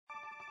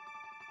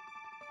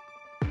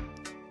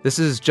This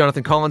is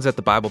Jonathan Collins at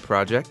the Bible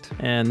Project.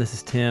 And this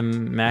is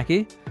Tim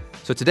Mackey.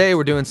 So today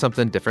we're doing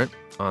something different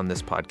on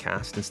this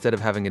podcast. Instead of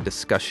having a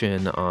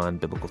discussion on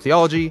biblical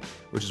theology,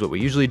 which is what we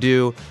usually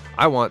do,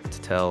 I want to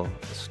tell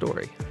a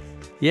story.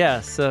 Yeah,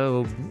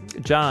 so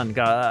John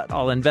got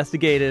all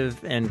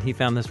investigative, and he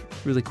found this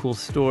really cool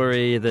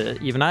story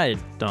that even I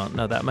don't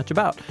know that much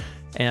about.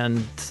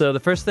 And so the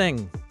first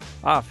thing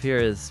off here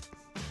is,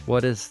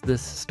 what is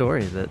this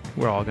story that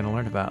we're all going to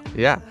learn about?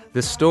 Yeah,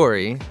 this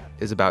story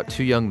is about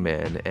two young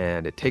men,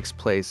 and it takes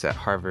place at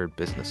Harvard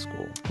Business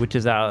School. Which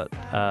is out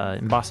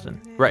in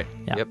Boston. Right,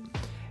 Yeah. Yep.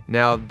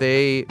 Now,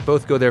 they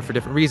both go there for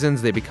different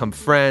reasons. They become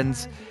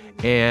friends,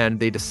 and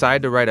they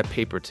decide to write a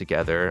paper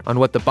together on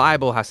what the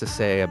Bible has to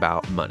say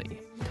about money.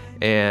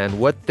 And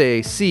what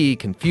they see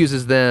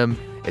confuses them,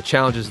 it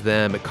challenges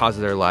them, it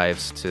causes their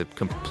lives to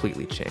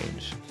completely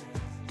change.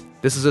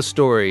 This is a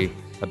story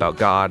about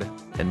God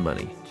and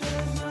money.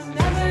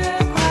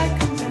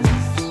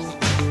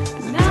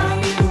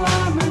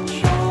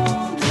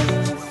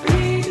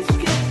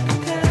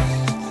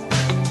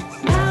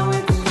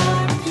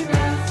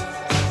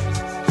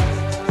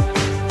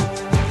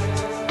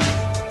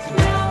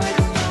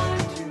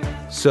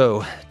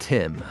 So,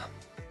 Tim,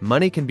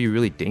 money can be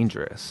really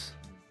dangerous.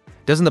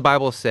 Doesn't the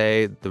Bible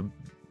say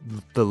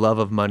the love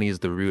of money is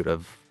the root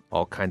of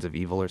all kinds of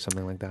evil or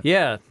something like that?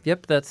 Yeah,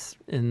 yep, that's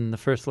in the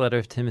first letter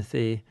of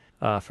Timothy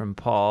from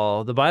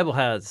Paul. The Bible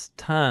has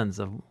tons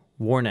of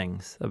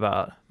warnings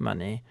about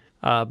money,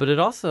 but it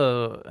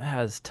also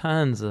has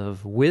tons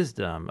of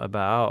wisdom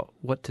about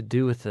what to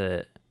do with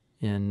it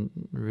in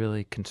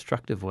really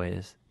constructive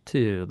ways,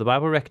 too. The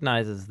Bible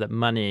recognizes that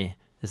money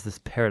is this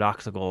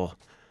paradoxical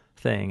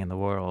thing in the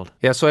world.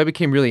 Yeah, so I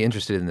became really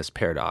interested in this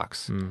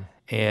paradox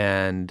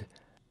and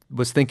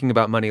was thinking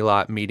about money a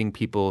lot, meeting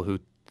people who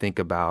think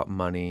about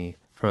money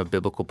from a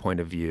biblical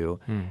point of view.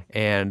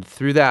 And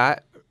through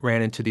that,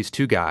 ran into these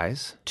two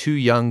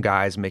young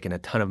guys making a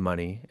ton of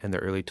money in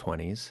their early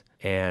 20s,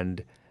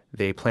 and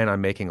they plan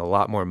on making a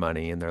lot more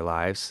money in their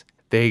lives.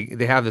 They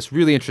have this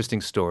really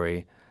interesting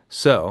story.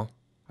 So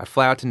I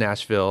fly out to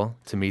Nashville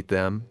to meet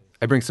them.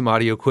 I bring some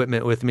audio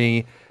equipment with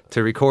me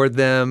to record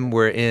them.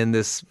 We're in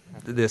this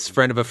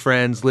friend of a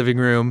friend's living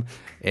room,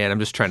 and I'm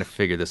just trying to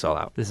figure this all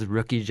out. This is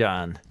Rookie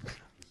John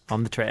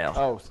on the trail.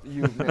 Oh,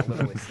 you meant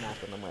literally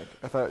snapping the mic.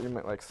 I thought you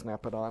meant like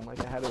snap it on,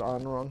 like I had it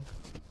on wrong.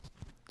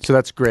 So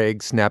that's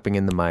Greg snapping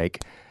in the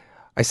mic.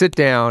 I sit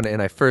down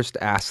and I first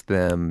ask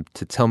them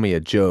to tell me a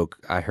joke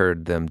I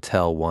heard them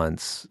tell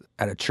once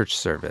at a church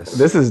service.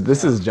 This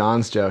is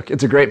John's joke.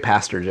 It's a great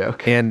pastor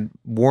joke. And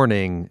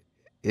warning,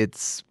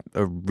 it's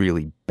a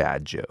really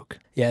bad joke.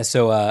 Yeah,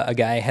 so a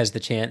guy has the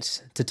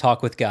chance to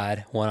talk with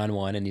God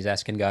one-on-one, and he's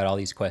asking God all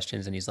these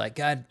questions, and he's like,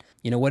 God,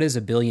 what is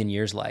a billion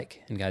years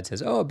like? And God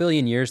says, a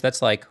billion years,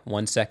 that's like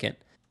 1 second.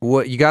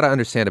 What you got to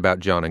understand about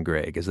John and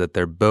Greg is that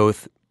they're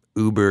both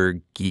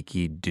uber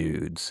geeky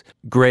dudes.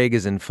 Greg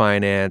is in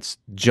finance,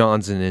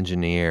 John's an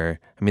engineer.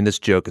 I mean, this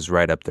joke is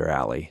right up their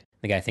alley.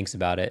 The guy thinks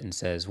about it and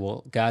says,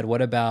 well, God,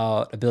 what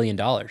about $1 billion?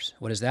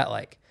 What is that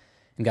like?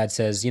 And God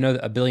says,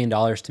 $1 billion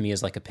to me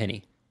is like a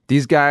penny.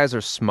 These guys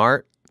are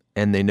smart,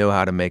 and they know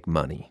how to make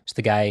money. So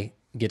the guy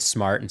gets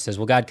smart and says,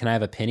 well, God, can I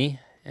have a penny?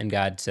 And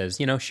God says,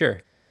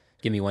 sure.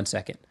 Give me 1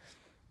 second.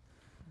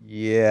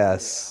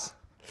 Yes.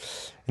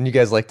 And you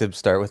guys like to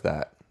start with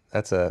that.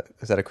 Is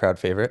that a crowd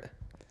favorite?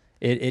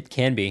 It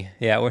can be.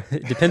 Yeah,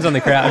 it depends on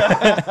the crowd.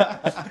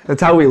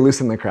 That's how we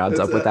loosen the crowds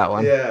up with that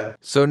one. Yeah.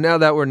 So now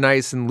that we're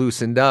nice and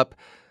loosened up,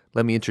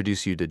 let me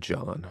introduce you to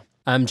John.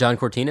 I'm John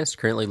Cortinas,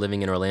 currently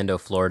living in Orlando,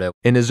 Florida.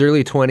 In his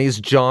early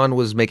 20s, John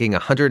was making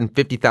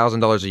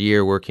 $150,000 a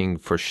year working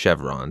for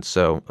Chevron,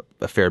 so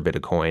a fair bit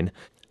of coin.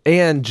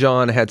 And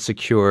John had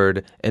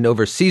secured an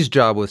overseas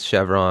job with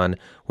Chevron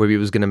where he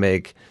was going to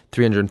make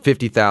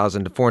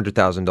 $350,000 to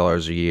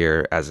 $400,000 a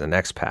year as an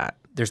expat.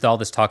 There's all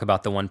this talk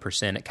about the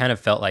 1%. It kind of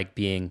felt like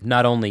being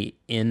not only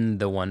in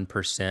the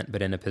 1%,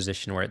 but in a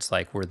position where it's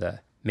like we're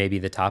maybe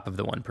the top of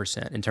the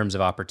 1% in terms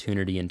of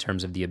opportunity, in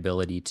terms of the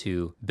ability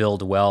to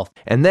build wealth.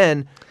 And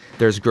then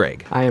there's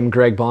Greg. I am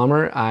Greg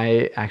Balmer.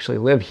 I actually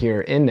live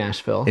here in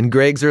Nashville. In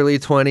Greg's early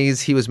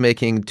 20s, he was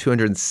making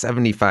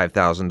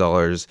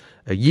 $275,000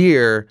 a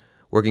year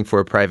working for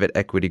a private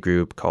equity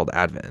group called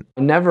Advent.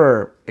 I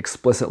never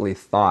explicitly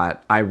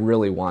thought I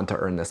really want to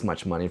earn this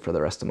much money for the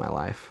rest of my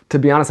life. To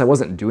be honest, I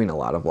wasn't doing a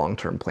lot of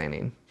long-term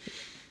planning.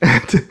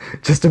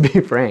 Just to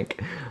be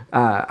frank,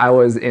 I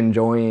was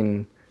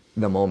enjoying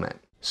the moment.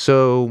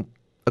 So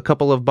a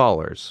couple of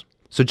ballers.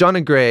 So John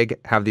and Greg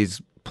have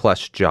these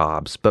plush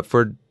jobs, but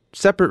for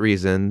separate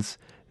reasons,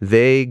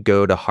 they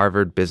go to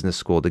Harvard Business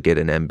School to get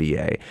an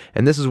MBA.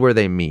 And this is where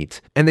they meet.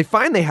 And they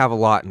find they have a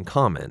lot in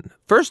common.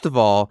 First of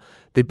all,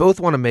 they both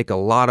want to make a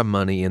lot of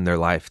money in their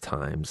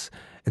lifetimes.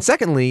 And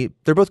secondly,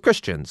 they're both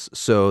Christians.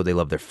 So they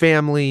love their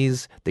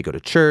families, they go to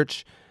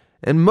church,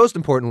 and most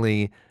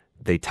importantly,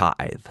 they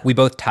tithe. We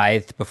both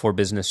tithed before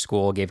business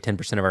school, gave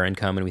 10% of our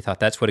income, and we thought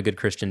that's what a good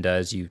Christian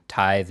does. You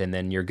tithe, and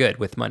then you're good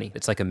with money.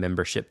 It's like a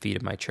membership fee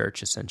to my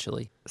church,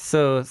 essentially.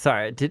 So,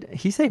 sorry, did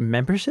he say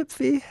membership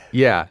fee?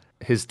 Yeah.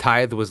 His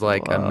tithe was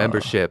like a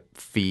membership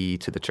fee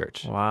to the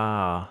church.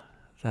 Wow,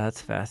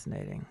 that's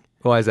fascinating.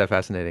 Why is that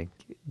fascinating?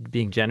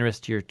 Being generous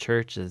to your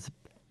church is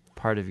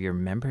part of your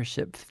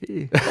membership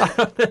fee.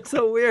 That's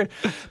so weird.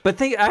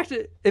 But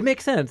actually, it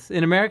makes sense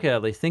in America,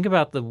 at least. Think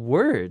about the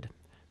word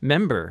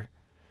member.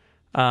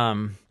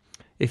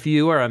 If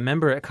you are a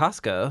member at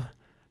Costco,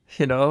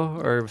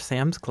 or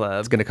Sam's Club,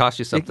 It's going to cost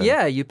you something.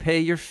 yeah, you pay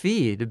your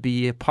fee to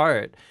be a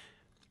part,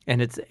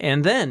 and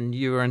then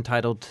you are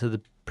entitled to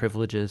the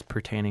privileges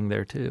pertaining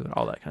thereto and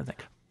all that kind of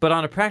thing. But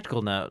on a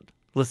practical note,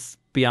 let's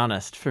be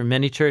honest. For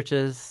many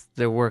churches,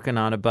 they're working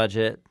on a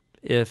budget.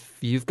 If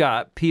you've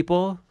got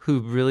people who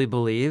really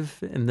believe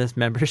in this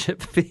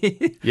membership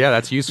fee, Yeah,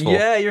 that's useful.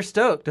 yeah, you're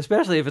stoked.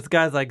 Especially if it's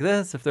guys like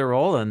this. If they're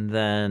rolling,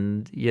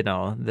 then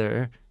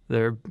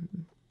they're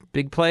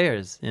big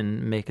players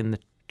in making the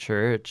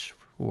church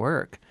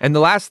work. And the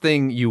last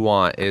thing you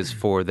want is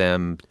for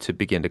them to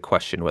begin to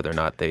question whether or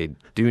not they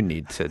do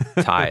need to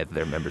tithe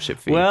their membership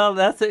fee. Well,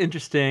 that's an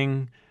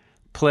interesting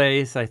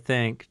place I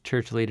think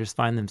church leaders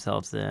find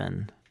themselves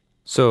in.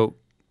 So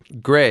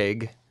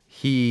Greg,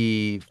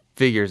 he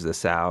figures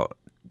this out.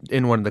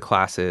 In one of the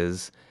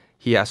classes,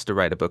 he has to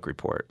write a book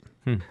report.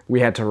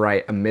 We had to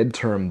write a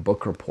midterm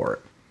book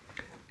report.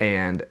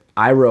 And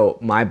I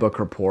wrote my book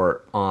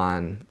report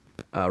on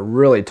a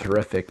really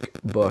terrific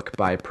book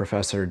by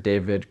Professor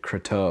David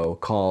Croteau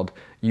called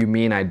You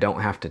Mean I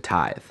Don't Have to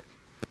Tithe?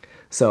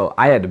 So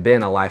I had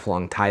been a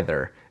lifelong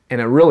tither, and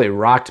it really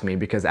rocked me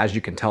because, as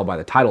you can tell by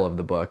the title of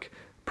the book,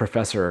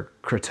 Professor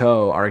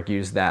Croteau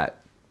argues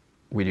that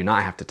we do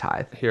not have to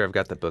tithe. Here, I've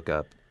got the book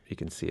up. You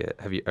can see it.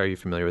 Are you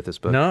familiar with this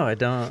book? No, I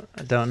don't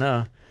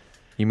know.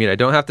 You Mean I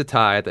Don't Have to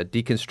Tithe, a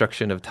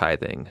deconstruction of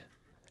tithing.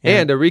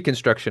 Yeah. And a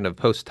reconstruction of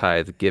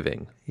post-tithe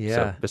giving. Yeah.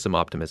 So there's some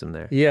optimism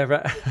there. Yeah,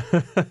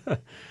 right.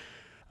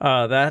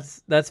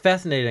 That's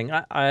fascinating.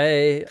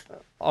 I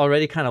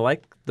already kind of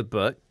like the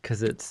book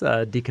because it's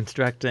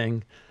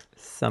deconstructing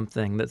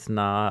something that's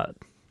not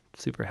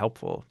super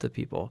helpful to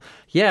people.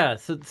 Yeah,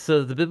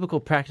 so the biblical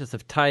practice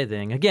of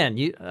tithing,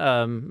 again,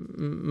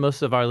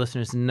 most of our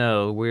listeners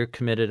know we're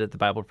committed at the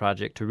Bible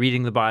Project to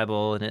reading the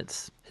Bible in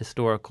its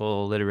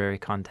historical, literary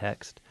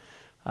context.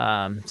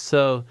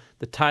 So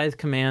the tithe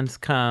commands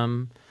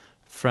come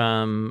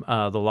from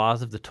the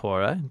laws of the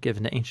Torah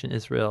given to ancient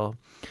Israel.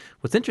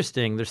 What's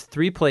interesting, there's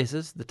 3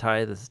 places the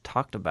tithe is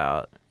talked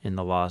about in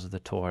the laws of the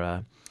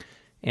Torah.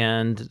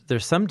 And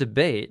there's some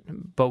debate,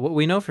 but what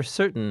we know for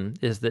certain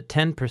is that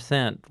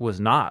 10% was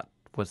not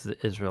what the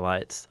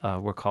Israelites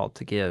were called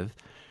to give.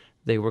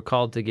 They were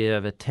called to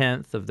give a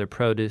tenth of their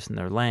produce and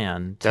their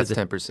land. That's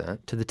 10%.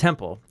 To the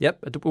temple. Yep,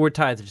 the word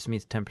tithe just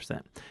means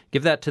 10%.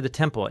 Give that to the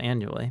temple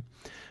annually.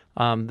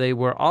 They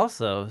were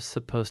also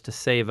supposed to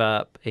save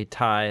up a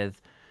tithe,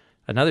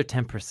 another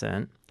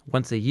 10%,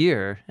 once a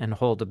year and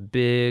hold a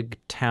big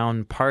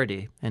town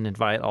party and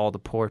invite all the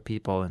poor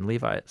people and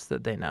Levites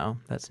that they know.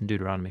 That's in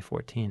Deuteronomy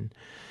 14.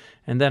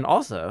 And then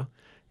also,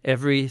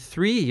 every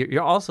 3 years,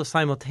 you're also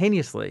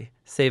simultaneously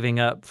saving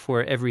up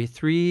for every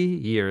 3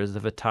 years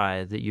of a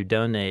tithe that you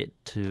donate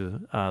to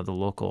the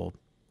local,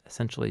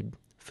 essentially,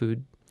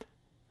 food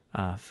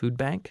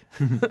bank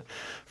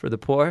for the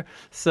poor.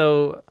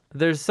 So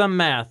there's some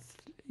math,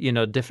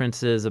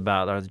 differences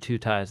about are the 2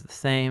 tithes the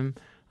same,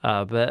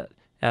 but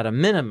at a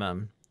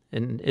minimum,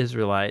 an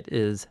Israelite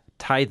is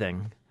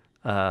tithing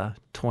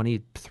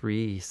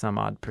 23 some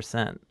odd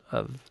percent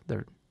of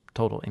their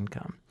total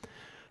income.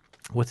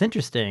 What's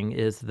interesting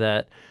is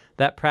that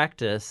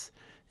practice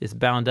is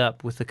bound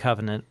up with the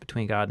covenant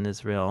between God and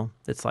Israel.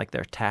 It's like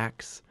their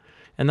tax.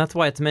 And that's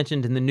why it's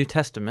mentioned in the New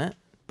Testament.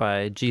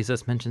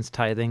 Jesus mentions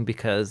tithing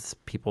because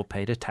people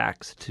paid a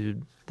tax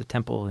to the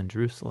temple in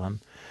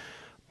Jerusalem.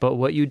 But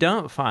what you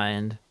don't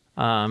find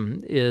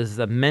is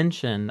a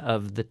mention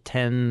of the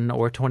 10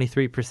 or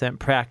 23%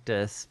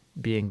 practice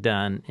being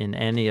done in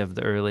any of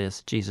the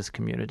earliest Jesus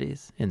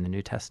communities in the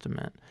New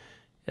Testament.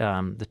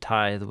 The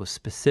tithe was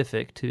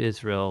specific to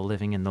Israel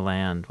living in the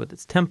land with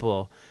its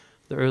temple.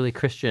 The early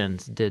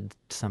Christians did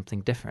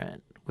something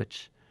different,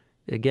 which,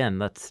 again,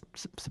 that's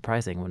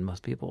surprising when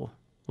most people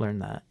learn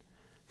that.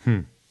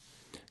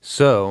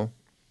 So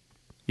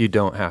you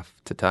don't have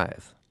to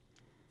tithe.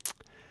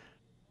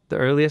 The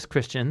earliest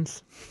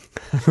Christians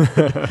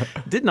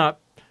did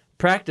not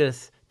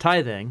practice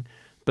tithing,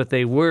 but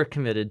they were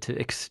committed to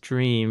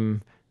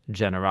extreme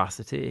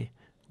generosity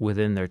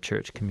within their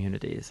church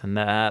communities. And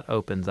that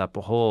opens up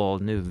a whole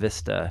new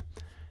vista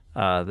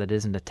that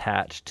isn't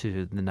attached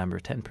to the number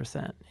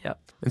 10%.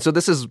 Yep. And so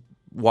this is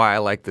why I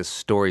like this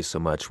story so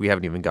much. We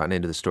haven't even gotten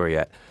into the story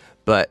yet.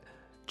 But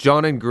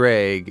Jon and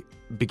Greg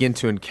begin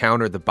to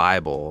encounter the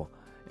Bible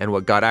and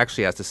what God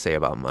actually has to say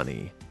about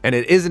money. And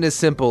it isn't as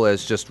simple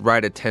as just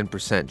write a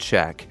 10%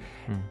 check.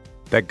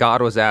 That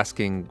God was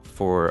asking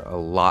for a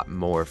lot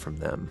more from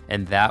them.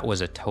 And that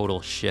was a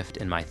total shift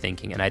in my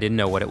thinking. And I didn't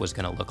know what it was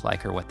going to look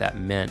like or what that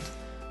meant,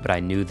 but I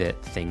knew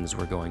that things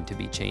were going to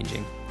be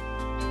changing.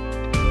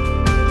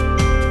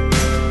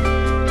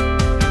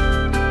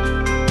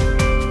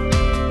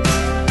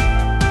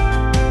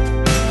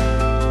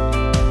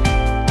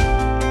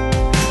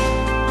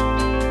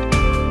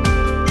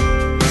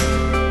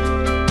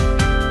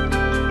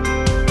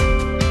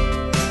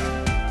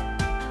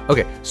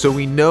 Okay, so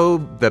we know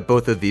that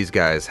both of these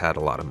guys had a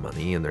lot of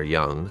money and they're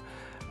young,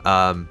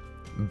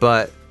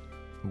 but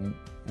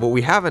what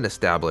we haven't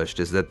established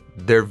is that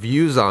their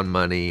views on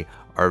money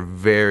are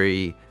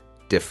very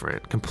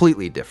different,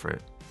 completely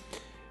different.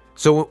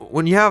 So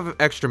when you have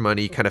extra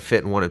money, you kind of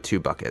fit in one of two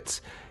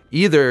buckets.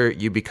 Either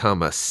you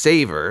become a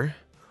saver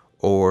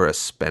or a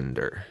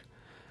spender.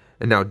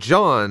 And now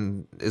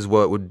Jon is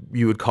what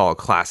you would call a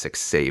classic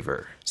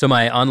saver. So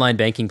my online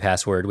banking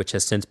password, which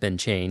has since been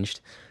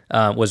changed,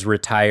 was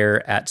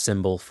retire at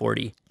symbol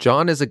 40.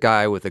 Jon is a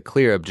guy with a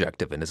clear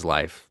objective in his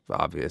life,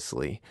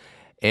 obviously.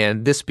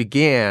 And this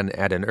began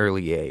at an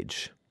early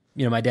age.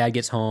 You know, my dad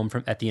gets home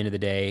at the end of the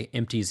day,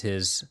 empties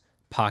his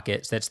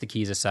pocket, sets the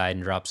keys aside,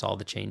 and drops all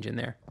the change in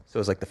there. So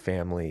it was like the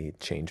family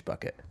change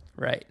bucket.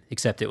 Right.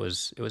 Except it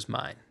was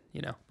mine,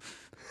 you know.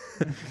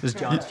 It was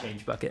Jon's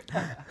change bucket.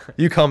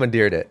 You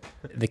commandeered it.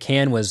 The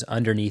can was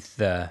underneath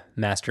the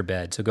master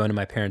bed. So go into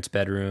my parents'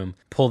 bedroom,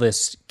 pull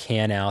this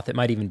can out that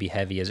might even be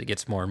heavy as it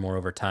gets more and more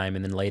over time,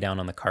 and then lay down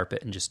on the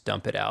carpet and just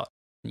dump it out.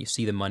 And you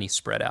see the money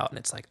spread out, and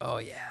it's like, oh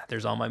yeah,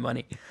 there's all my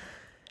money.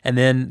 And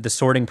then the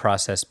sorting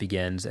process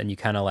begins, and you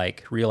kind of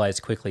like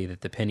realize quickly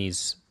that the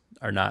pennies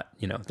are not,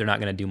 you know, they're not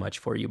going to do much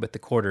for you, but the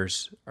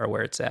quarters are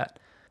where it's at.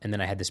 And then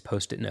I had this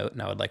Post-it note,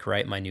 and I would like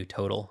write my new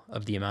total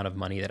of the amount of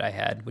money that I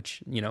had,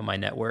 which, you know, my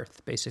net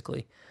worth,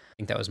 basically. I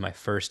think that was my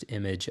first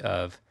image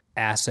of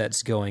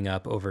assets going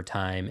up over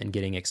time and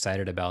getting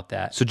excited about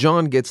that. So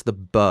Jon gets the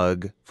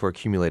bug for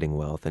accumulating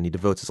wealth, and he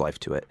devotes his life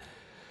to it.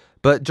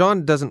 But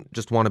Jon doesn't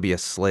just want to be a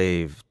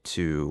slave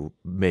to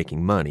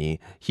making money.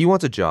 He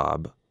wants a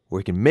job where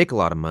he can make a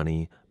lot of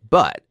money,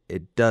 but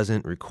it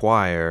doesn't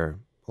require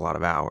a lot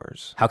of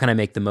hours. How can I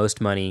make the most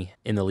money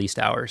in the least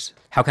hours?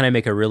 How can I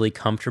make a really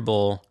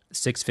comfortable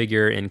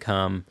six-figure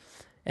income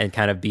and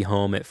kind of be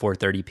home at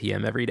 4:30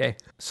 p.m. every day?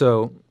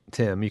 So,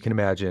 Tim, you can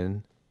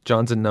imagine,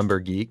 Jon's a number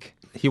geek.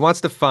 He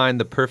wants to find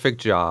the perfect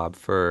job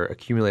for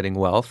accumulating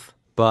wealth,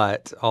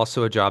 but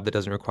also a job that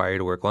doesn't require you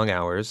to work long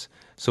hours.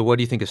 So what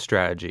do you think his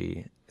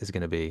strategy is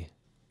going to be?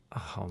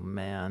 Oh,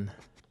 man.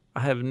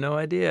 I have no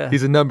idea.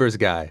 He's a numbers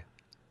guy.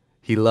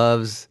 He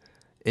loves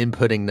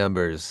inputting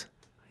numbers.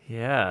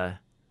 Yeah.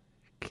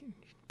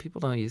 People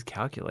don't use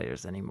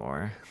calculators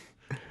anymore.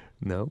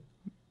 No,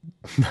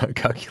 not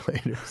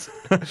calculators.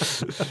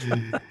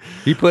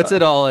 He puts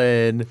it all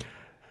in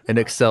an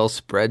Excel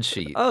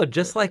spreadsheet. Oh,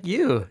 just like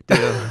you do.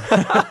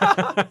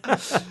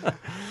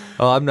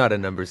 Oh, I'm not a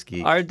numbers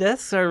geek. Our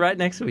desks are right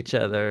next to each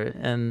other,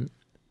 and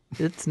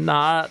it's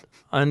not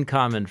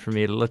uncommon for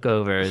me to look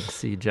over and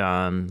see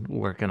Jon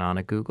working on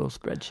a Google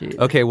spreadsheet.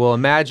 Okay, well,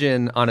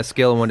 imagine on a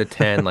scale of 1 to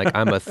 10, like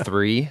I'm a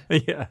 3.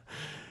 Yeah.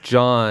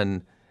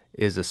 Jon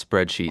is a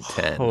spreadsheet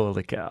 10.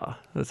 Holy cow.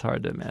 That's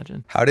hard to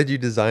imagine. How did you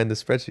design the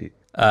spreadsheet?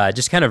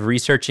 Just kind of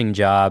researching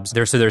jobs.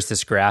 So there's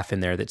this graph in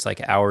there that's like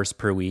hours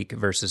per week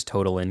versus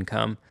total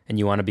income. And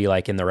you want to be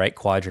like in the right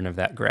quadrant of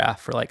that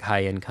graph for like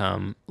high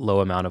income, low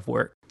amount of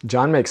work.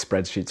 Jon makes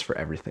spreadsheets for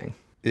everything.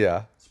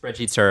 Yeah.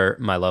 Spreadsheets are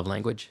my love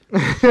language.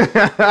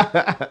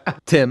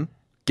 Tim,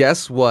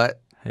 guess what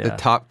the Yeah.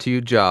 top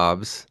 2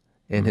 jobs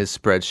in his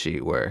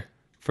spreadsheet were?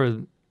 For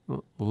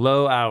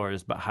low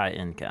hours but high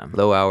income.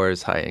 Low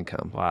hours, high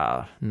income.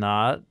 Wow.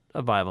 Not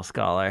a Bible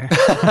scholar.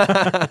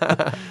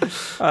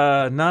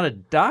 Not a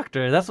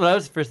doctor. That's what I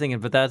was first thinking,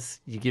 but that's,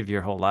 you give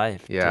your whole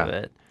life Yeah. to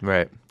it.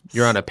 Right.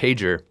 You're on a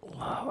pager.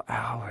 Low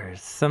hours.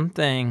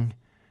 Something,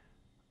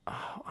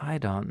 I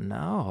don't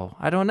know.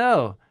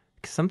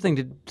 Some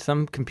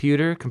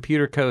computer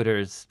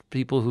coders,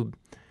 people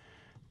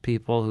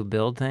who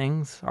build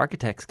things.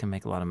 Architects can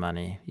make a lot of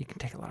money. You can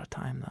take a lot of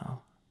time though.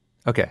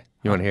 Okay.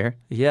 You want to hear?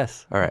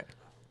 Yes. All right.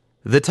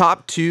 The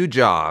top 2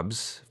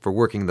 jobs for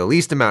working the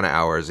least amount of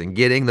hours and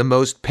getting the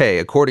most pay,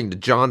 according to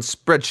Jon's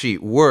spreadsheet,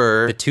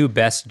 were... The 2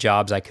 best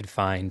jobs I could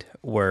find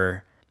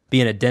were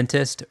being a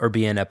dentist or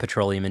being a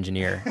petroleum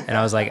engineer. And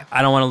I was like,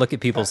 I don't want to look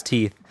at people's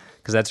teeth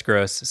because that's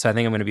gross. So I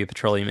think I'm going to be a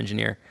petroleum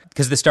engineer.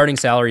 Because the starting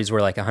salaries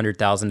were like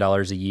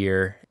 $100,000 a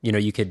year. You know,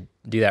 you could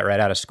do that right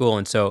out of school.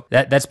 And so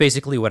that's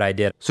basically what I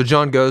did. So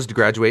Jon goes to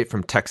graduate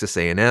from Texas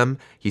A&M.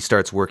 He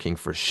starts working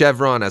for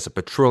Chevron as a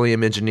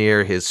petroleum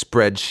engineer, his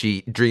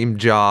spreadsheet dream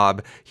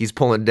job. He's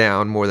pulling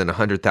down more than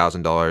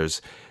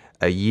 $100,000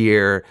 a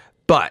year.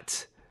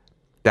 But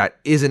that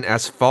isn't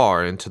as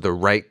far into the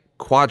right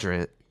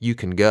quadrant you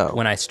can go.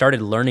 When I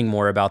started learning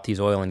more about these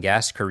oil and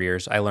gas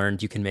careers, I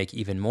learned you can make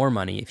even more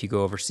money if you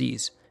go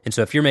overseas. And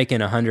so if you're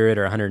making 100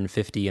 or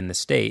 150 in the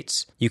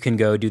States, you can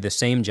go do the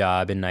same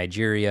job in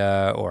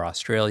Nigeria or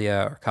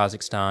Australia or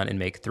Kazakhstan and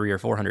make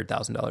 $300,000 or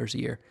 $400,000 a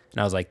year.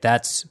 And I was like,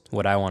 that's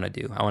what I want to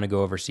do. I want to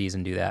go overseas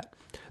and do that.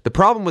 The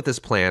problem with this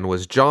plan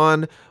was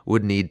Jon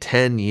would need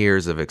 10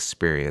 years of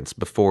experience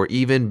before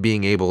even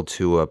being able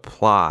to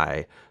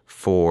apply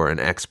for an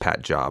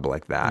expat job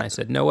like that. And I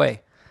said, no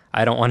way.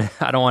 I don't want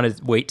to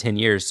wait 10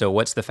 years. So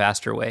what's the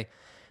faster way?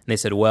 And they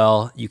said,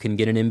 well, you can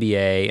get an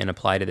MBA and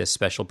apply to this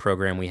special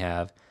program we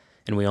have.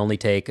 And we only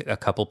take a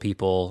couple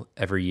people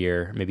every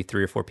year, maybe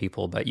 3 or 4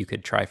 people, but you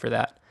could try for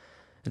that.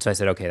 And so I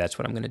said, okay, that's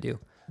what I'm going to do.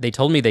 They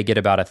told me they get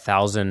about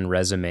 1,000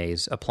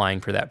 resumes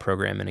applying for that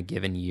program in a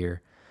given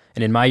year.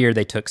 And in my year,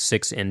 they took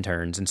 6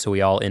 interns. And so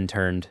we all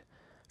interned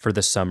for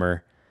the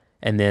summer.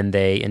 And then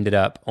they ended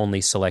up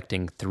only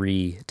selecting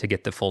 3 to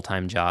get the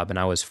full-time job. And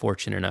I was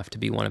fortunate enough to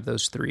be one of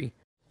those 3.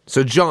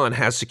 So Jon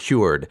has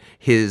secured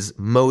his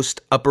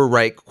most upper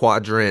right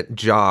quadrant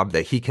job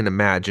that he can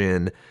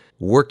imagine,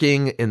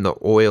 working in the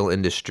oil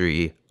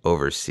industry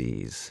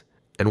overseas.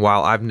 And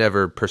while I've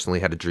never personally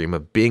had a dream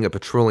of being a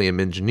petroleum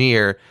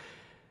engineer,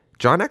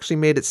 Jon actually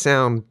made it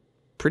sound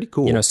pretty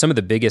cool. You know, some of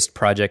the biggest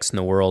projects in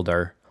the world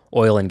are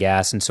oil and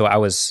gas. And so I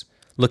was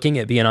looking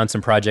at being on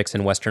some projects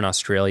in Western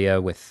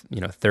Australia with,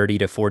 $30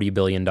 to $40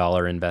 billion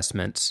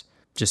investments,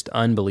 just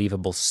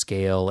unbelievable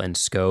scale and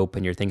scope.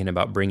 And you're thinking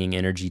about bringing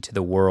energy to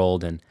the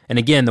world. And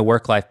again, the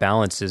work-life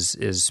balance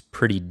is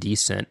pretty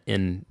decent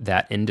in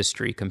that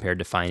industry compared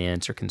to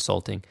finance or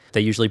consulting.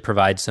 They usually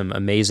provide some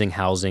amazing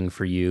housing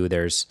for you.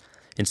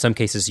 In some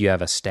cases, you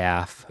have a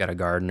staff, got a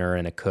gardener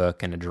and a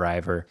cook and a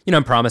driver.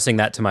 I'm promising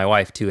that to my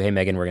wife too. Hey,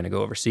 Megan, we're going to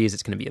go overseas.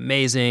 It's going to be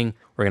amazing.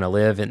 We're going to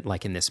live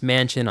in this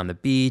mansion on the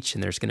beach,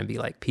 and there's going to be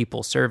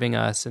people serving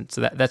us. And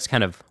so that's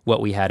kind of what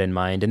we had in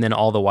mind. And then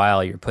all the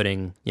while, you're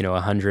putting,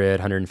 $100,000,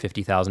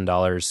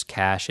 $150,000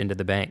 cash into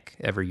the bank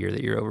every year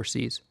that you're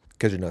overseas.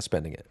 Because you're not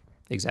spending it.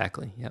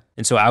 Exactly. Yep.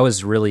 And so I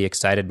was really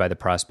excited by the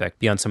prospect,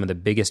 beyond some of the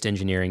biggest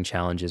engineering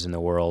challenges in the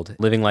world,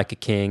 living like a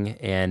king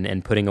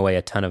and putting away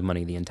a ton of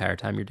money the entire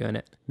time you're doing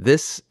it.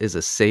 This is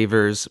a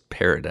saver's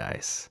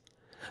paradise.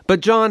 But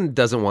Jon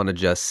doesn't want to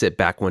just sit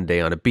back one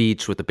day on a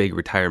beach with a big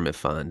retirement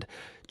fund.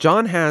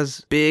 Jon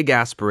has big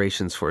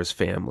aspirations for his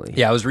family.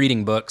 Yeah, I was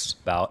reading books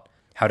about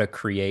how to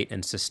create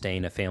and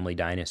sustain a family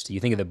dynasty. You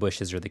think of the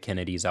Bushes or the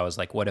Kennedys, I was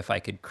like, what if I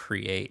could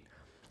create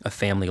a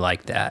family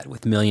like that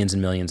with millions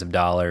and millions of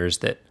dollars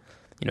that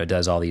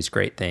does all these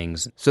great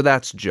things. So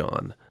that's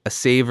Jon, a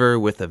saver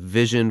with a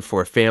vision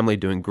for a family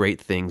doing great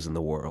things in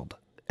the world.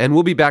 And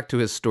we'll be back to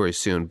his story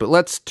soon, but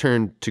let's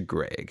turn to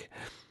Greg.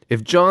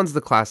 If Jon's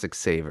the classic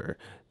saver,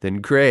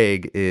 then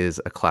Greg is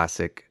a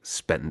classic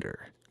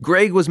spender.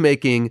 Greg was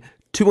making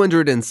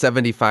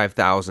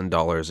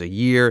 $275,000 a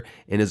year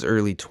in his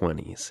early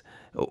 20s.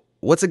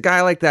 What's a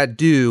guy like that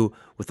do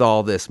with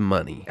all this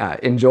money?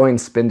 Enjoying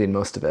spending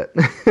most of it,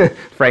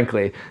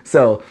 frankly.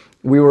 So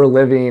we were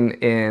living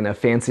in a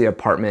fancy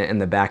apartment in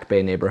the Back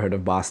Bay neighborhood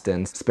of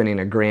Boston, spending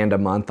 $1,000 a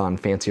month on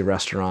fancy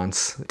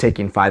restaurants,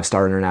 taking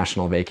 5-star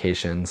international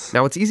vacations.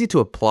 Now, it's easy to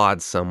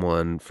applaud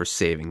someone for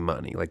saving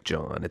money, like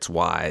Jon. It's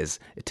wise,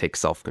 it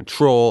takes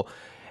self-control,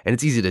 and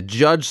it's easy to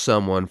judge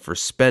someone for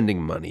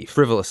spending money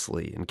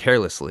frivolously and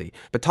carelessly.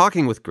 But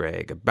talking with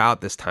Greg about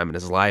this time in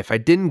his life, I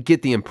didn't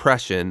get the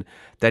impression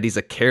that he's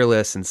a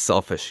careless and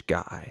selfish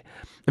guy.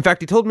 In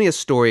fact, he told me a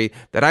story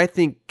that I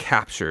think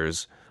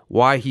captures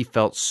why he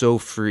felt so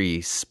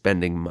free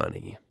spending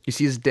money. You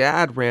see, his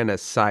dad ran a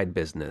side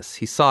business.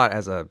 He saw it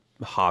as a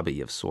hobby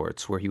of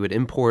sorts, where he would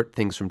import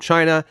things from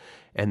China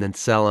and then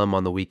sell them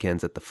on the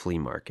weekends at the flea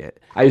market.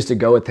 I used to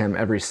go with him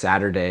every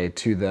Saturday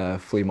to the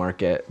flea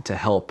market to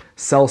help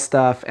sell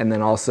stuff, and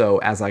then also,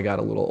 as I got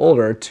a little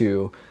older,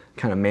 to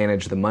kind of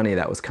manage the money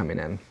that was coming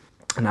in.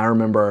 And I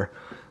remember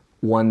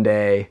one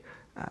day,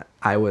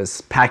 I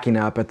was packing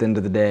up at the end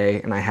of the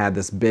day, and I had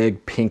this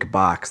big pink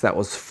box that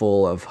was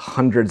full of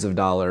hundreds of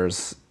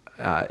dollars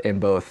in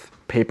both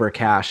paper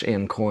cash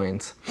and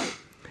coins.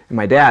 And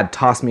my dad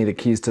tossed me the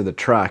keys to the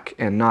truck,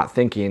 and not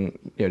thinking,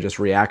 just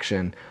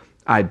reaction,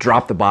 I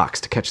dropped the box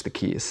to catch the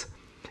keys.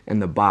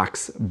 And the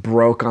box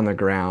broke on the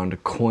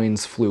ground.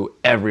 Coins flew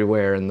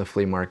everywhere in the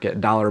flea market.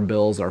 Dollar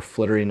bills are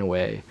flittering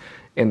away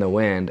in the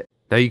wind.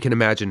 Now you can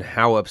imagine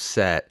how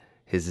upset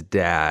his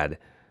dad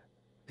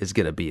is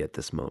going to be at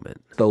this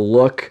moment. The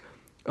look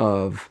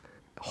of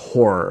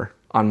horror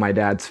on my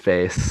dad's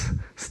face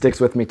sticks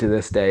with me to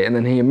this day. And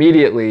then he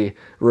immediately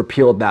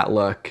repealed that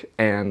look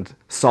and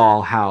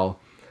saw how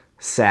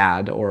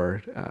sad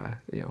or,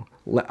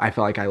 I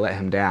felt like I let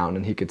him down,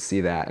 and he could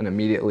see that, and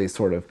immediately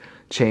sort of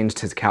changed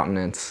his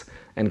countenance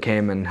and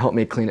came and helped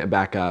me clean it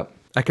back up.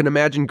 I can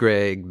imagine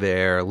Greg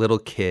there, a little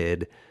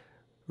kid,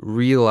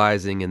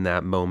 realizing in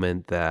that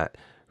moment that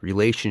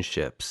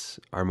relationships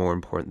are more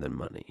important than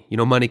money.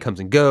 Money comes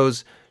and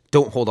goes.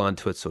 Don't hold on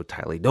to it so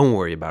tightly. Don't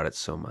worry about it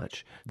so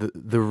much.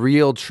 The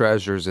real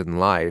treasures in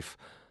life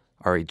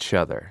are each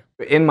other.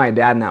 In my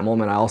dad in that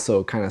moment, I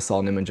also kind of saw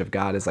an image of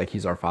God as like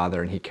he's our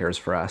father and he cares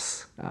for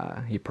us.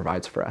 He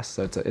provides for us.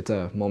 So it's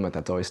a moment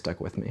that's always stuck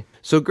with me.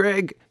 So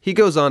Greg, he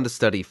goes on to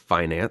study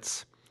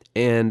finance.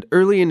 And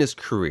early in his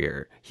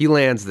career, he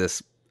lands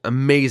this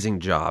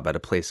amazing job at a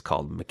place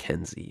called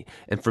McKinsey.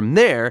 And from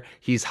there,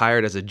 he's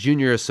hired as a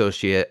junior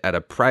associate at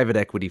a private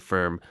equity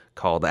firm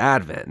called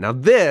Advent. Now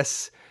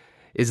this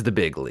is the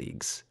big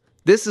leagues.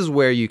 This is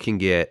where you can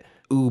get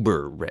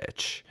uber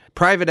rich.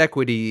 Private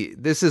equity,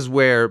 this is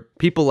where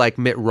people like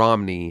Mitt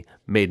Romney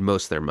made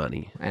most of their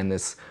money. And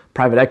this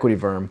private equity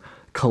firm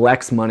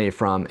collects money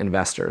from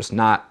investors,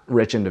 not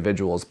rich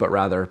individuals, but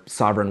rather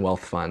sovereign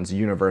wealth funds,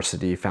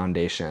 university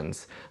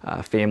foundations,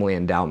 family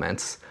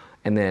endowments,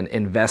 and then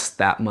invest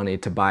that money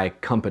to buy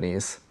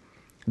companies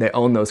They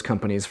own those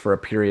companies for a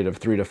period of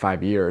 3 to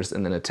 5 years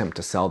and then attempt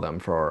to sell them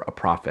for a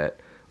profit,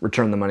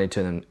 return the money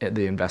to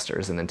the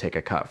investors, and then take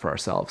a cut for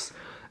ourselves.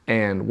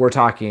 And we're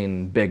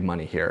talking big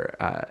money here.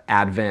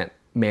 Advent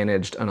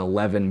managed an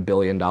 $11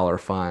 billion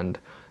fund.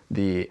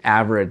 The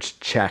average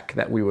check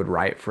that we would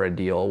write for a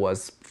deal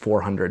was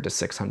 $400 to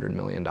 $600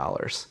 million.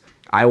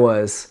 I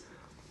was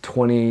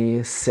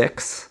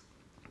 26,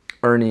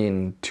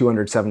 earning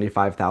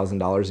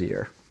 $275,000 a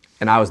year,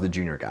 and I was the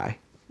junior guy.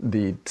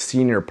 The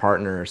senior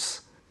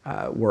partners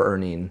were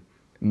earning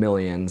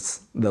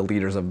millions. The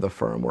leaders of the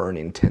firm were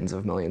earning tens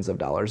of millions of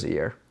dollars a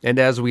year. And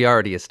as we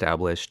already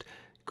established,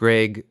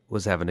 Greg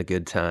was having a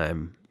good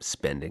time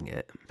spending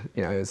it.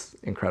 It was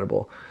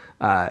incredible.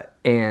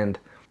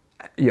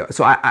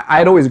 So I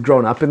had always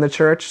grown up in the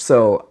church,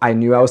 so I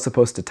knew I was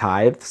supposed to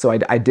tithe. So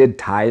I did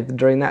tithe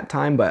during that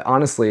time, but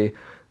honestly,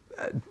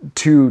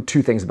 two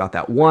things about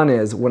that. One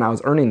is when I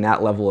was earning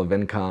that level of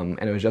income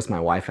and it was just my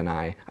wife and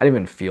I didn't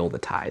even feel the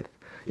tithe.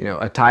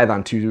 A tithe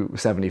on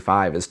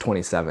 275 is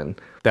 27.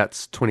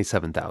 That's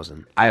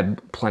 27,000. I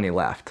had plenty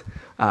left.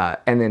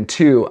 And then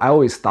two, I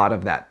always thought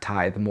of that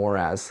tithe more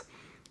as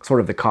sort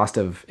of the cost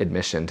of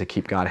admission to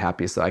keep God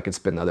happy so I could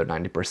spend the other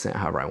 90%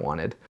 however I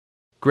wanted.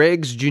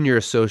 Greg's junior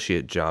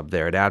associate job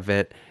there at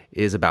Advent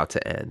is about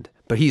to end,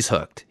 but he's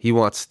hooked. He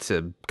wants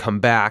to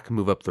come back,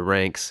 move up the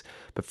ranks,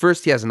 but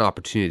first he has an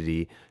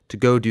opportunity to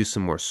go do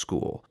some more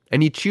school.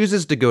 And he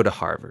chooses to go to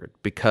Harvard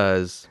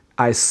because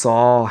I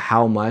saw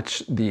how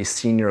much the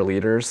senior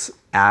leaders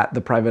at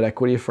the private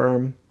equity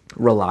firm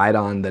relied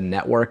on the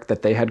network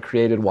that they had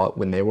created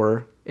when they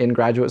were in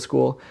graduate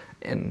school.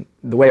 And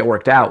the way it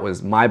worked out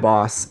was my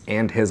boss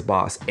and his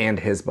boss and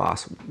his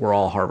boss were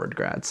all Harvard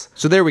grads.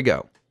 So there we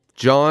go.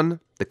 Jon,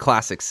 the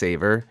classic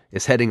saver,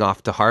 is heading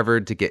off to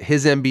Harvard to get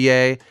his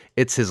MBA.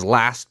 It's his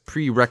last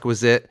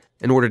prerequisite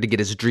in order to get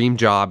his dream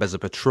job as a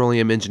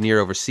petroleum engineer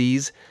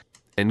overseas.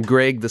 And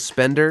Greg, the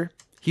spender,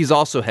 he's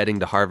also heading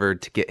to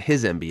Harvard to get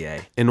his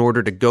MBA in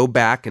order to go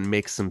back and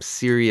make some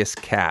serious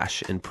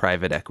cash in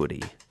private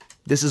equity.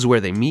 This is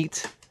where they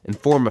meet and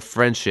form a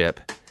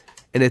friendship.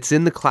 And it's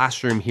in the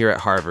classroom here at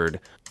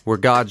Harvard where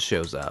God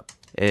shows up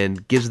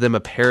and gives them a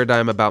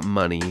paradigm about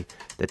money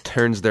that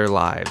turns their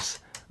lives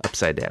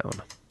upside down.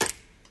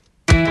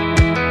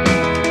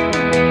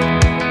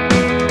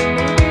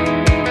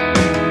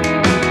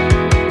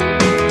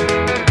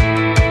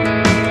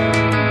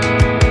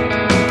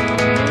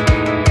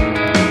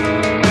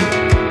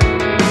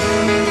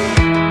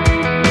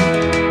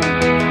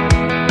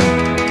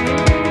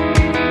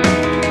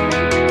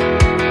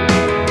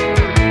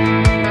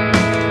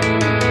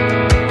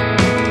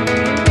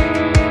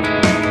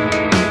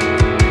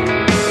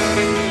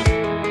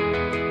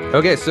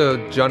 Okay, so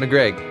Jon and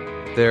Greg,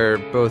 they're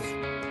both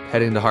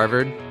heading to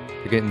Harvard.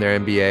 They're getting their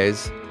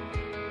MBAs.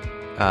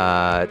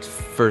 It's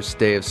first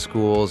day of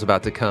school is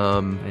about to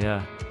come.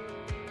 Yeah,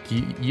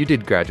 You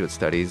did graduate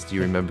studies. Do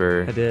you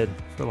remember? I did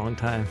for a long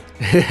time.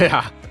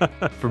 Yeah,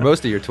 for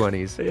most of your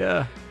 20s.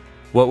 Yeah.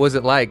 What was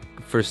it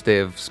like first day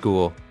of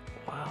school?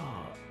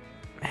 Wow.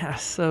 Man,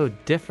 so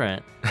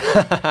different.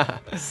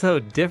 So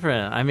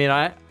different. I mean,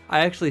 I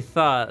actually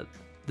thought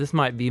this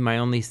might be my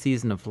only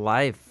season of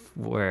life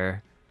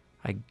where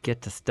I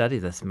get to study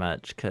this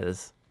much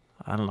because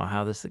I don't know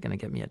how this is going to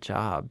get me a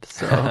job.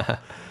 So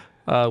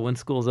when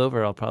school's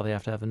over, I'll probably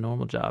have to have a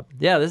normal job.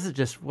 Yeah, this is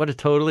just what a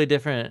totally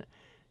different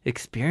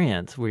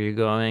experience where you're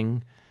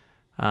going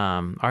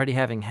already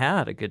having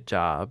had a good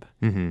job,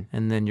 and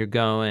then you're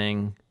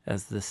going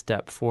as the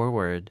step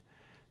forward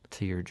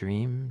to your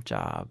dream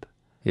job.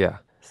 Yeah.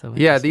 So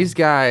yeah, these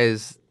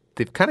guys,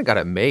 they've kind of got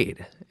it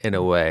made in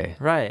a way.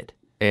 Right.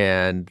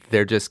 And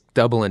they're just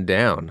doubling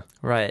down.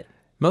 Right.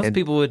 Most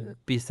people would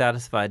be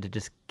satisfied to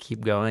just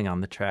keep going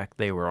on the track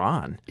they were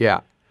on.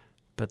 Yeah.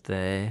 But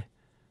they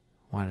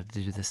wanted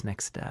to do this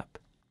next step.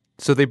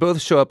 So they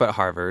both show up at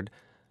Harvard,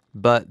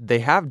 but they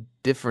have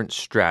different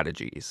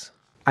strategies.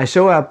 I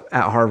show up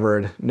at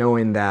Harvard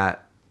knowing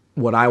that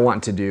what I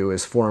want to do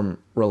is form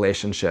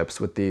relationships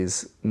with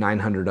these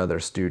 900 other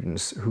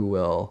students who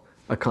will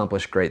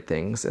accomplish great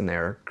things in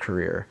their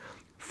career.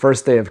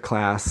 First day of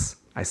class,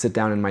 I sit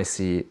down in my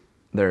seat.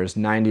 There's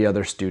 90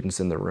 other students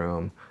in the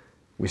room.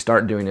 We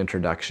start doing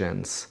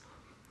introductions.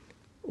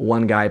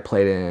 One guy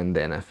played in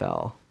the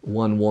NFL.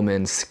 One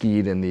woman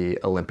skied in the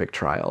Olympic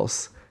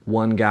trials.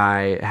 One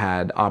guy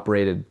had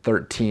operated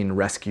 13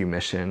 rescue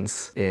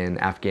missions in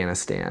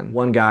Afghanistan.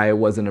 One guy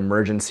was an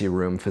emergency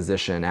room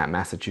physician at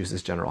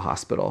Massachusetts General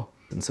Hospital.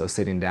 And so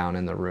sitting down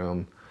in the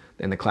room,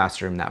 in the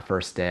classroom that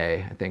first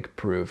day, I think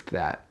proved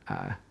that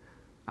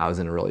I was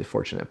in a really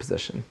fortunate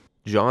position.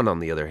 Jon, on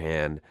the other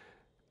hand,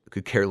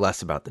 could care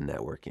less about the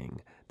networking.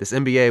 This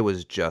MBA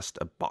was just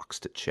a box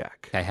to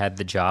check. I had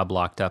the job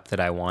locked up that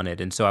I wanted,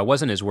 and so I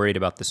wasn't as worried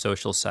about the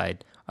social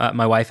side.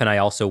 My wife and I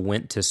also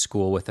went to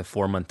school with a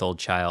 4-month-old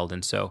child,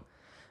 and so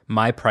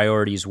my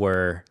priorities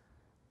were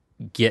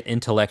get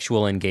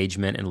intellectual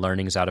engagement and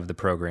learnings out of the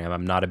program.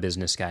 I'm not a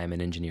business guy, I'm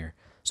an engineer.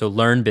 So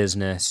learn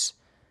business,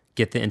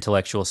 get the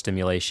intellectual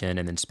stimulation,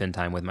 and then spend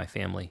time with my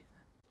family.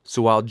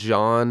 So while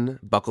Jon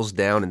buckles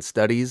down and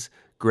studies,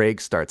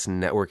 Greg starts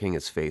networking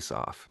his face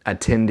off.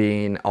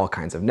 Attending all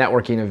kinds of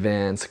networking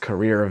events,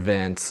 career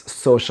events,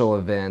 social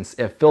events.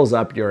 It fills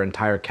up your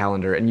entire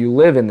calendar, and you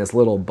live in this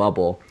little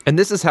bubble. And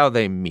this is how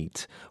they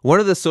meet. One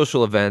of the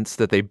social events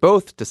that they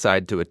both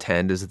decide to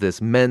attend is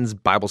this men's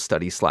Bible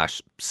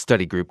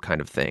study/study group kind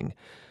of thing.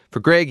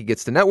 For Greg, he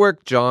gets to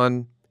network.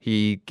 Jon,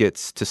 he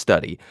gets to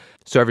study.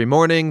 So every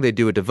morning they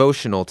do a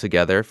devotional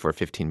together for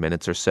 15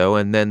 minutes or so,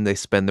 and then they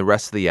spend the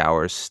rest of the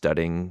hours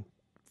studying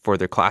for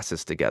their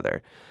classes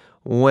together.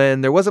 When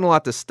there wasn't a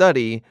lot to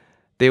study,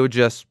 they would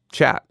just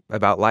chat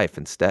about life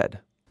instead.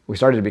 We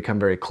started to become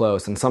very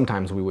close, and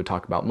sometimes we would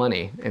talk about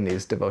money in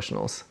these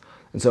devotionals.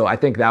 And so I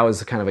think that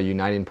was kind of a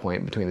uniting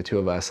point between the two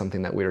of us,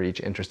 something that we were each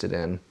interested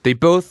in. They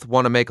both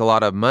want to make a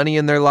lot of money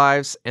in their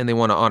lives, and they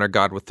want to honor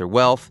God with their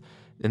wealth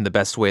in the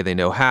best way they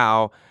know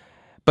how.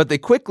 But they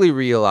quickly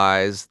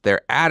realize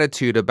their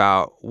attitude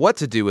about what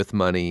to do with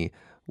money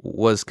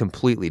was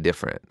completely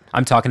different.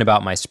 I'm talking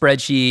about my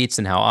spreadsheets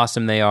and how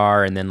awesome they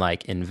are, and then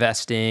like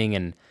investing,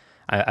 and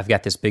I've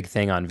got this big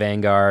thing on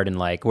Vanguard, and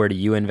like, where do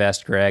you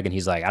invest, Greg? And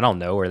he's like, I don't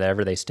know,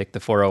 wherever they stick the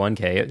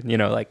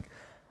 401k, like,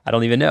 I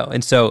don't even know.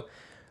 And so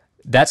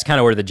that's kind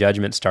of where the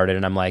judgment started.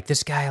 And I'm like,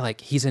 this guy,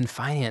 like, he's in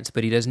finance,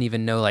 but he doesn't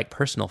even know like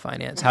personal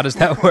finance. How does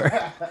that work?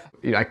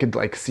 I could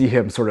like see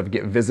him sort of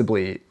get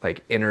visibly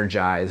like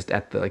energized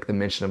at the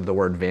mention of the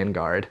word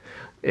Vanguard.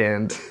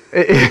 And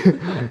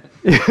I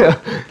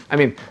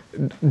mean,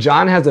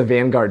 Jon has a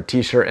Vanguard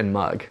t-shirt and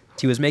mug.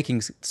 He was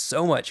making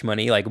so much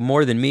money, like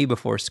more than me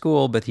before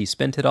school, but he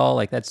spent it all.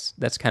 Like that's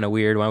kind of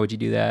weird. Why would you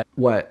do that?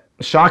 What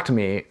shocked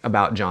me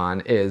about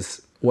Jon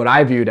is what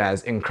I viewed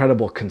as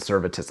incredible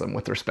conservatism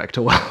with respect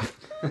to wealth.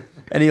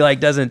 And he like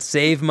doesn't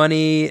save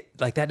money.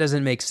 Like that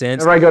doesn't make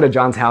sense. Whenever I go to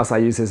Jon's house, I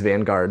use his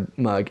Vanguard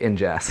mug in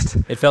jest.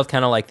 It felt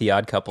kind of like The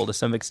Odd Couple to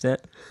some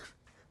extent.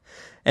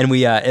 And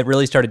we it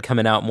really started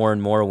coming out more and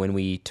more when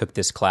we took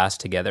this class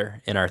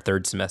together in our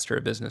third semester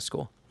of business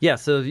school. Yeah,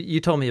 so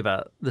you told me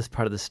about this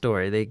part of the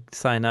story. They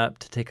sign up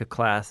to take a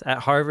class at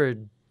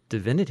Harvard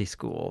Divinity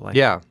School.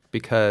 Yeah,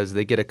 because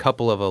they get a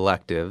couple of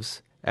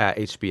electives at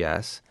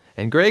HBS.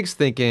 And Greg's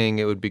thinking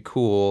it would be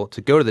cool to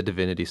go to the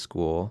Divinity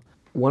School.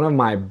 One of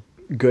my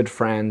good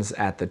friends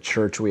at the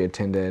church we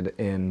attended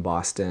in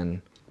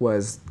Boston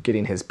was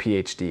getting his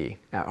PhD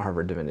at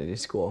Harvard Divinity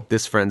School.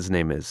 This friend's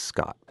name is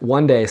Scott.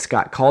 One day,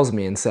 Scott calls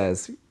me and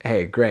says,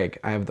 hey, Greg,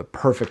 I have the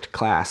perfect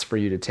class for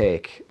you to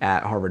take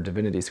at Harvard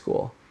Divinity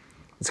School.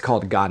 It's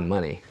called God and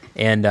Money.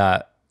 And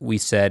we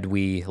said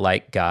we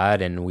like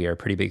God and we are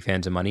pretty big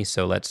fans of money,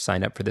 so let's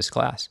sign up for this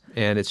class.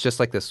 And it's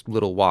just like this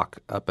little walk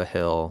up a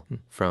hill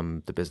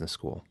from the business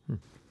school.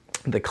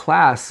 The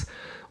class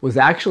was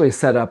actually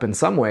set up in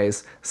some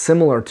ways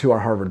similar to our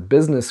Harvard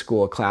Business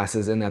School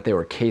classes in that they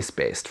were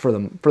case-based for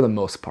the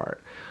most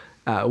part.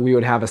 We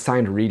would have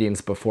assigned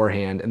readings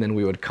beforehand, and then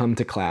we would come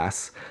to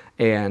class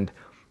and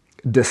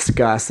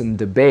discuss and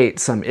debate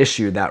some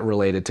issue that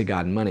related to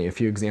God and money. A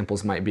few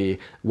examples might be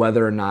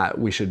whether or not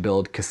we should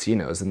build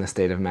casinos in the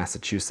state of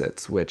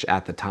Massachusetts, which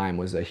at the time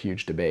was a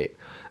huge debate.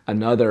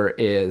 Another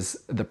is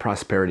the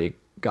prosperity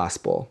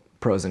gospel,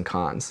 pros and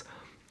cons.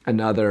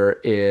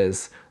 Another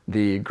is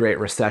the Great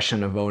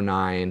Recession of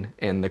 2009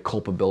 and the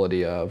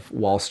culpability of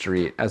Wall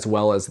Street, as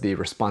well as the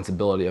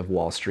responsibility of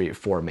Wall Street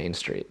for Main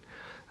Street.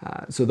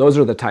 So those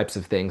are the types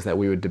of things that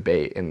we would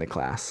debate in the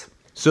class.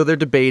 So they're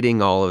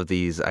debating all of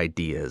these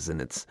ideas,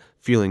 and it's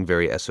feeling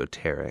very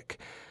esoteric.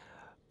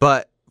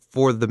 But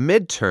for the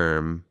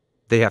midterm,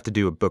 they have to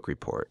do a book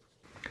report.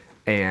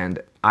 And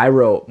I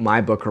wrote my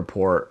book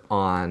report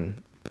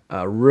on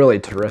a really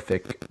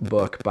terrific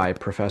book by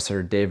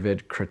Professor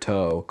David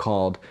Croteau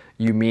called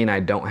You Mean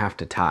I Don't Have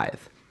to Tithe?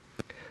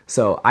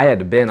 So I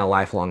had been a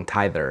lifelong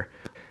tither,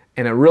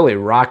 and it really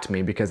rocked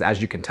me because,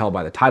 as you can tell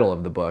by the title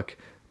of the book,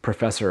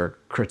 Professor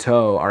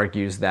Croteau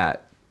argues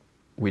that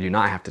we do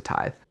not have to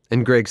tithe.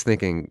 And Greg's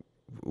thinking,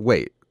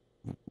 wait,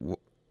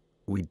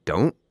 we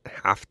don't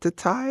have to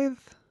tithe?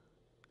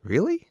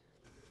 Really?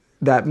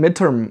 That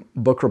midterm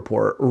book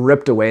report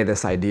ripped away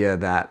this idea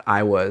that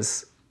I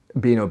was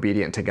being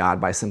obedient to God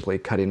by simply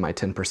cutting my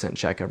 10%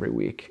 check every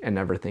week and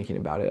never thinking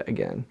about it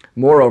again.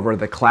 Moreover,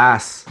 the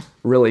class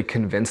really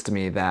convinced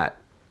me that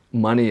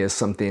money is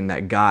something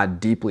that God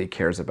deeply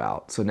cares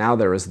about. So now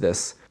there was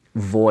this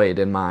void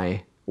in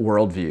my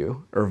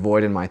worldview, or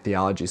void in my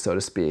theology, so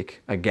to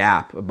speak, a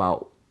gap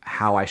about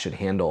how I should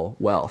handle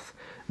wealth.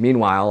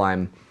 Meanwhile,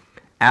 I'm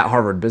at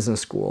Harvard Business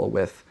School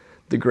with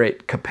the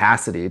great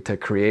capacity to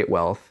create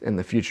wealth in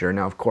the future.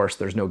 Now, of course,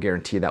 there's no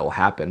guarantee that will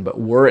happen, but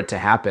were it to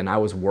happen, I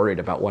was worried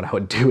about what I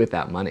would do with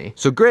that money.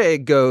 So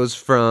Greg goes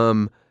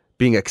from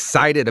being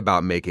excited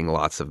about making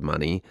lots of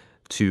money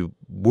to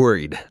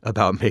worried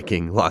about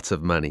making lots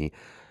of money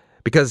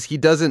because he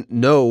doesn't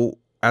know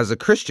as a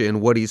Christian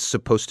what he's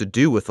supposed to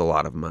do with a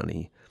lot of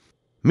money.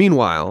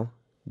 Meanwhile,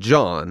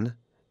 Jon,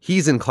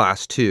 he's in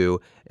class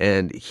too,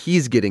 and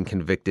he's getting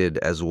convicted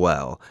as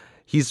well.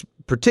 He's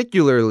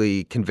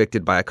particularly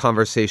convicted by a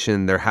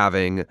conversation they're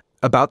having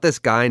about this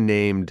guy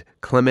named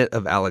Clement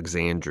of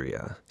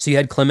Alexandria. So you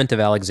had Clement of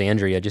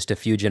Alexandria just a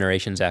few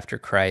generations after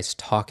Christ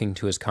talking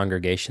to his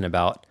congregation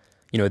about,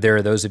 there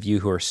are those of you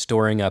who are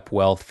storing up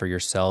wealth for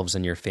yourselves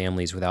and your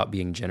families without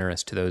being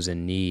generous to those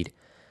in need.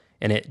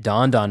 And it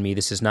dawned on me,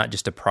 this is not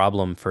just a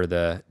problem for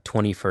the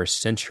 21st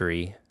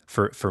century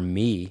for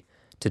me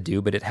to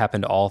do, but it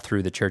happened all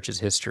through the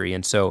church's history.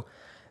 And so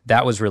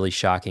that was really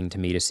shocking to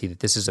me to see that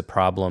this is a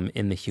problem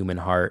in the human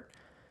heart.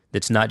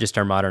 That's not just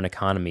our modern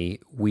economy.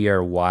 We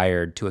are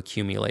wired to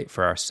accumulate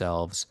for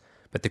ourselves,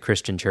 but the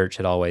Christian church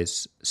had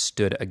always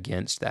stood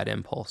against that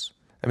impulse.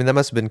 I mean, that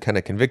must have been kind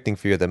of convicting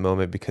for you at that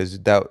moment, because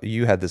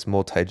you had this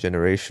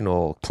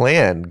multi-generational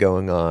plan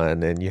going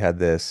on, and you had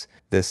this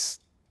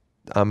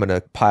I'm going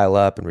to pile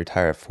up and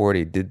retire at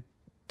 40. Did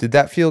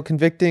that feel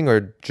convicting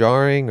or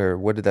jarring, or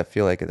what did that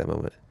feel like at that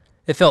moment?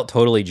 It felt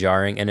totally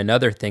jarring, and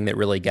another thing that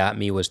really got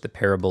me was the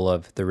parable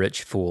of the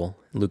rich fool,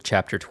 Luke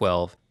chapter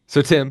 12.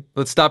 So Tim,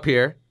 let's stop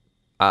here.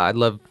 I'd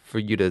love for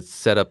you to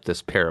set up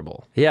this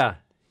parable. Yeah,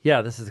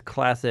 this is a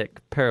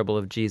classic parable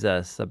of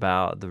Jesus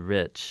about the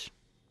rich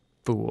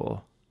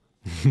fool.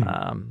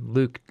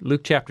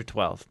 Luke chapter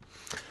 12.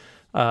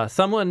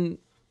 Someone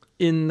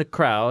in the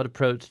crowd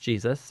approached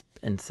Jesus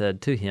and said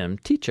to him,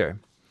 "Teacher,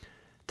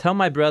 tell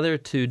my brother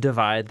to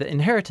divide the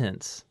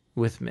inheritance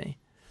with me."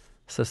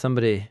 So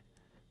somebody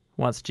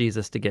wants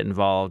Jesus to get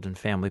involved in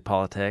family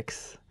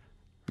politics.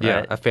 Right?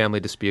 Yeah, a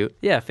family dispute.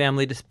 Yeah,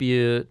 family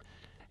dispute.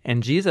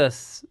 And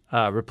Jesus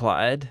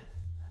replied,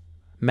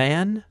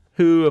 "Man,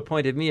 who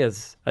appointed me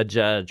as a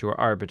judge or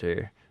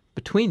arbiter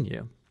between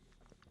you?"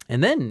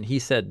 And then he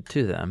said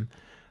to them,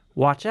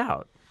 "Watch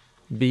out.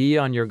 Be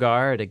on your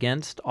guard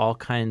against all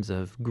kinds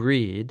of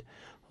greed.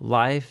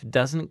 Life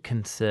doesn't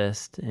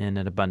consist in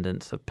an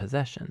abundance of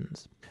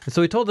possessions." And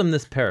so he told them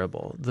this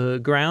parable. The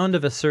ground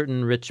of a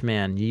certain rich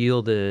man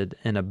yielded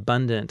an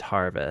abundant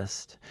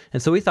harvest.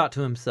 And so he thought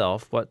to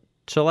himself, "What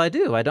shall I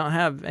do? I don't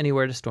have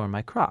anywhere to store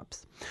my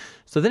crops."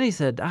 So then he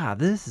said,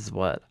 "This is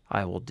what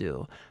I will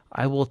do.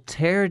 I will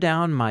tear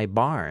down my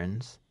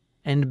barns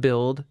and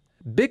build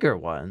bigger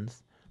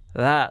ones.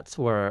 That's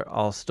where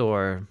I'll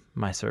store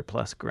my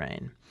surplus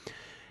grain.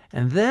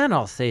 And then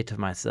I'll say to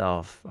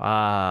myself,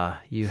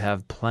 you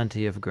have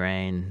plenty of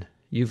grain.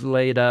 You've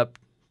laid up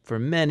for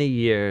many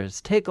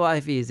years. Take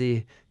life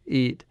easy,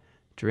 eat,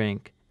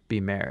 drink, be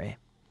merry."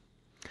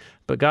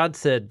 But God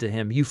said to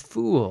him, "You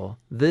fool,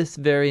 this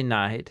very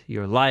night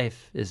your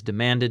life is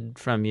demanded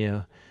from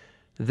you.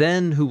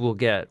 Then who will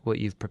get what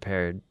you've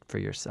prepared for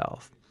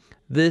yourself?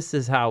 This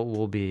is how it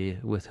will be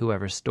with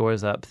whoever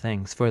stores up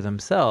things for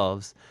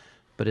themselves,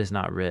 but is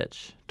not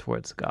rich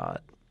towards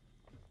God."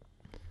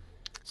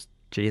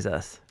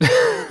 Jesus,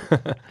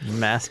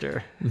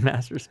 master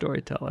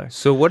storyteller.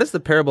 So what does the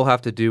parable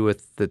have to do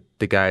with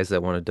the guys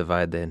that want to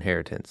divide the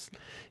inheritance?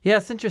 Yeah,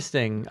 it's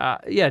interesting.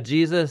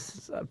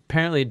 Jesus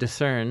apparently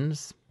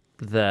discerns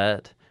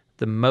that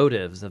the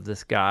motives of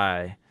this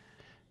guy,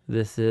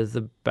 this is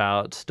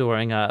about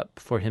storing up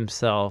for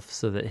himself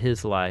so that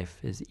his life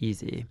is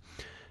easy.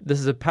 This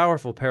is a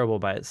powerful parable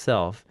by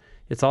itself.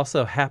 It's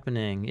also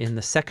happening in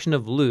the section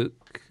of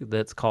Luke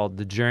that's called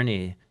the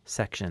journey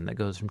section that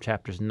goes from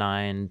chapters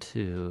 9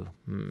 to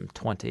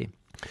 20.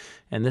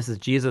 And this is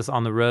Jesus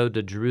on the road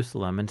to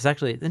Jerusalem. And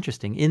it's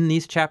interesting. In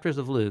these chapters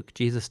of Luke,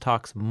 Jesus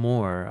talks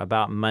more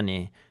about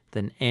money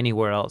than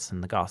anywhere else in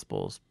the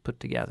Gospels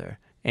put together.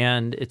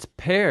 And it's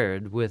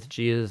paired with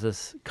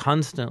Jesus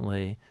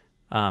constantly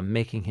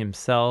making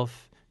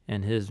himself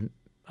and his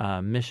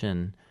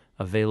mission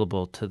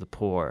available to the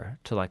poor,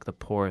 to like the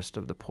poorest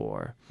of the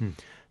poor.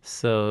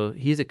 So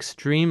he's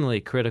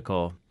extremely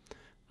critical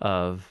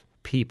of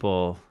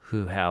people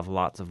who have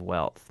lots of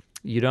wealth.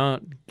 You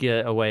don't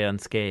get away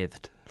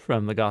unscathed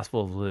from the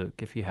Gospel of Luke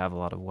if you have a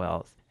lot of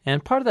wealth.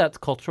 And part of that's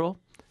cultural.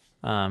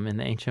 In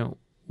the ancient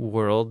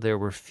world, there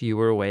were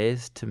fewer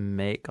ways to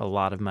make a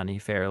lot of money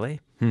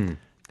fairly.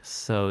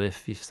 So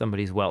if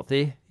somebody's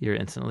wealthy, you're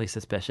instantly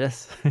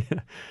suspicious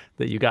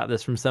that you got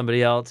this from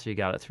somebody else, you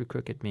got it through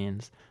crooked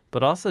means.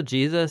 But also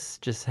Jesus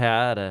just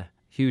had a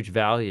huge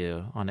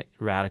value on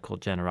radical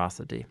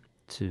generosity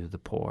to the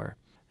poor.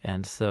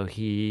 And so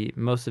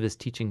most of his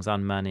teachings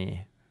on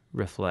money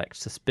reflect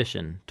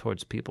suspicion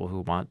towards people who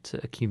want to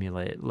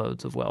accumulate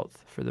loads of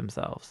wealth for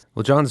themselves.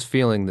 Well, John's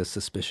feeling this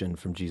suspicion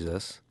from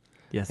Jesus.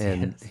 Yes,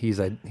 and he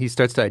is. he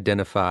starts to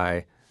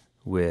identify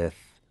with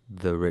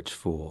the rich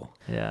fool.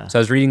 Yeah. So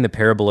I was reading the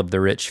parable of the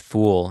rich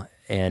fool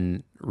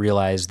and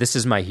realized this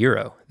is my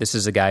hero. This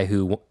is a guy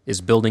who is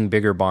building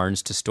bigger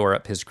barns to store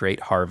up his great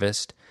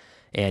harvest,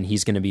 and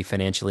he's going to be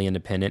financially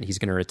independent. He's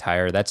going to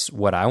retire. That's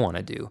what I want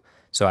to do.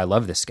 So I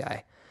love this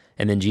guy.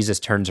 And then Jesus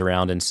turns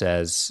around and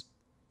says,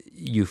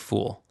 "You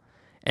fool."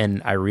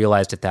 And I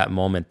realized at that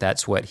moment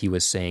that's what he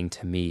was saying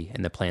to me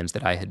and the plans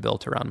that I had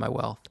built around my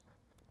wealth.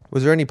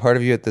 Was there any part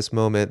of you at this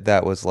moment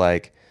that was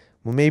like,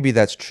 well, maybe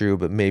that's true,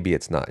 but maybe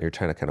it's not? You're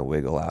trying to kind of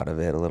wiggle out of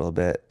it a little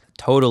bit.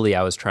 Totally,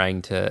 I was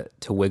trying to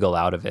wiggle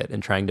out of it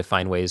and trying to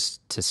find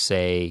ways to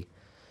say,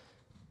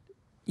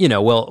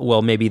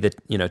 well, maybe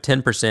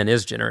 10%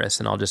 is generous,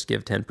 and I'll just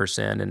give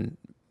 10%. And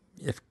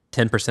if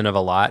 10% of a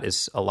lot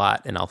is a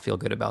lot, and I'll feel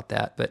good about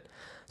that. But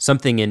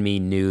something in me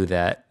knew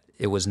that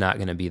it was not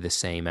going to be the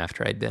same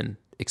after I'd been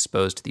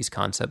exposed to these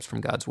concepts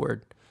from God's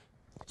Word.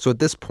 So at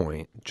this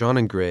point, Jon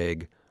and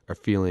Greg are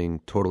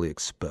feeling totally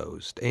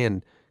exposed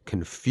and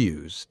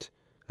confused.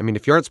 I mean,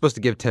 if you aren't supposed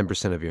to give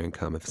 10% of your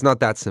income, if it's not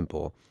that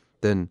simple,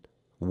 then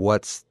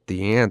what's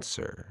the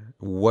answer?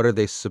 What are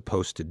they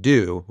supposed to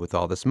do with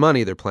all this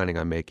money they're planning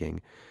on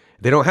making?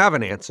 They don't have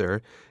an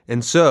answer,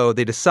 and so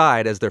they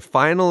decide as their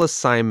final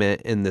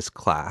assignment in this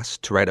class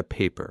to write a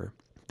paper.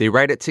 They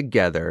write it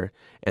together,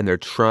 and they're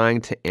trying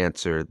to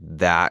answer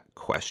that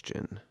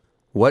question.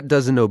 What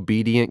does an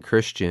obedient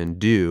Christian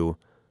do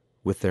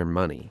with their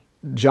money?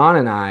 Jon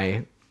and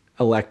I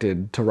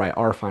elected to write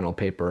our final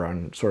paper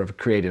on sort of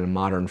creating a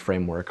modern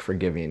framework for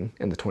giving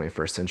in the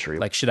 21st century.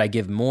 Like, should I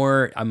give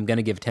more? I'm going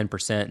to give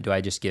 10%. Do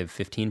I just give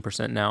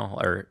 15% now?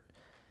 Or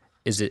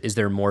is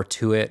there more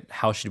to it?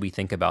 How should we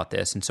think about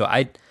this? And so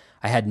I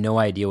had no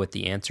idea what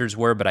the answers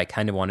were, but I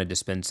kind of wanted to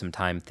spend some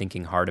time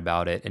thinking hard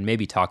about it and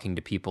maybe talking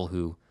to people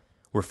who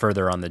were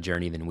further on the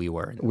journey than we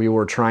were. We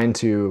were trying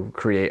to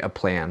create a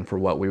plan for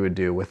what we would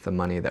do with the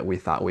money that we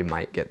thought we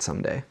might get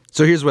someday.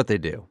 So here's what they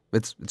do.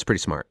 It's pretty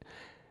smart.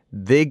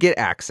 They get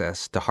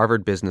access to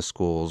Harvard Business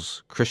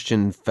School's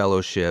Christian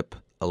Fellowship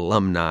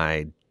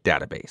alumni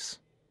database.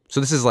 So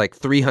this is like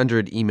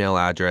 300 email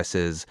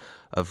addresses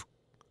of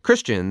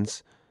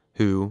Christians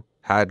who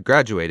had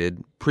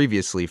graduated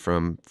previously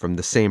from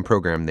the same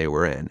program they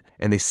were in.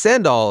 And they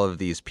send all of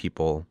these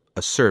people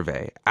a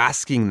survey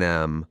asking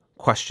them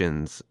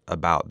questions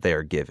about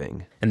their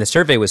giving. And the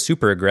survey was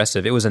super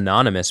aggressive. It was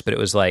anonymous, but it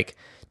was like,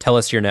 tell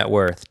us your net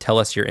worth, tell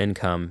us your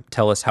income,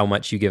 tell us how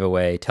much you give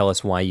away, tell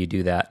us why you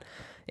do that.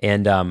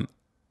 And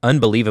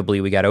unbelievably,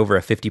 we got over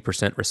a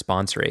 50%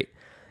 response rate.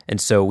 And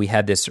so we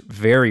had this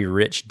very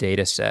rich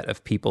data set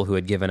of people who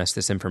had given us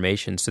this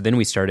information. So then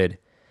we started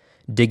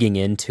digging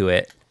into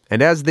it.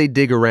 And as they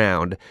dig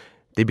around,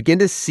 they begin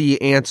to see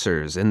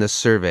answers in this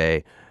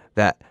survey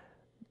that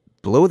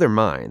blow their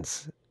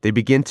minds. They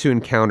begin to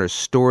encounter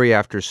story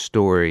after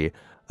story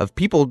of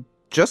people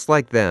just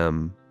like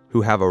them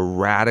who have a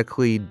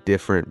radically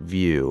different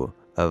view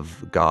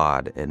of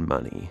God and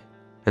money.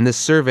 And this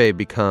survey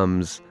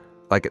becomes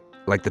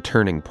like the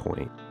turning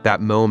point,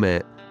 that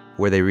moment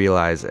where they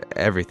realize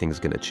everything's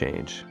going to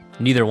change.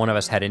 Neither one of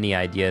us had any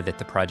idea that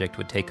the project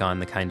would take on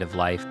the kind of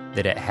life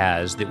that it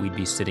has, that we'd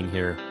be sitting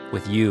here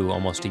with you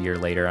almost a year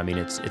later. I mean,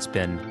 it's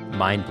been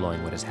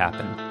mind-blowing what has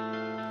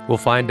happened. We'll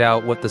find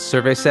out what the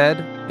survey said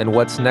and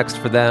what's next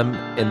for them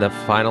in the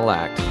final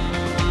act.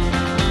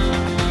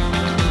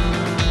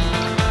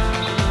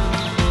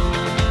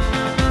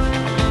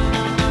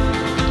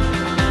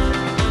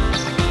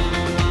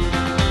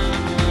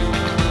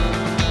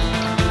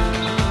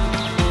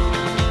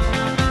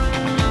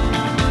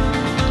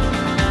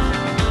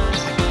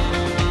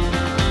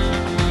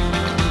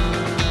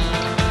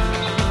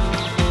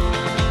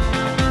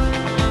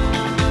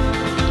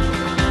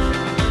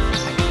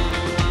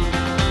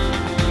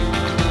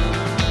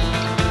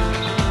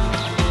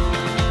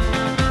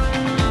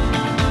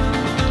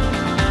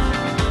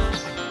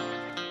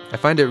 I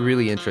find it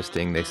really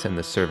interesting they send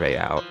this survey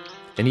out.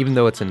 And even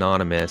though it's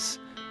anonymous,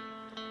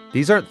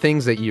 these aren't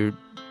things that you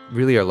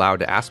really are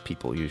allowed to ask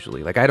people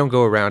usually. Like, I don't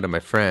go around to my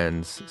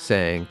friends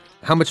saying,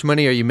 how much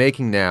money are you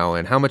making now?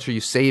 And how much are you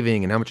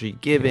saving? And how much are you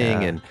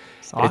giving? Yeah. And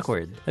It's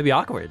awkward. That'd be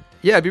awkward.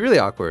 Yeah, it'd be really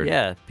awkward.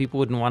 Yeah, people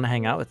wouldn't want to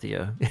hang out with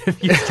you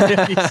if you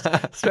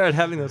started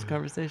having those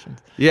conversations.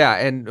 Yeah,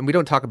 and we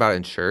don't talk about it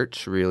in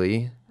church,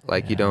 really.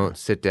 Like, you don't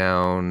sit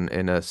down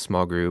in a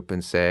small group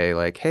and say,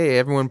 like, hey,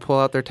 everyone pull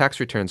out their tax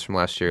returns from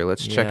last year.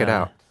 Let's check it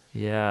out.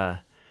 Yeah.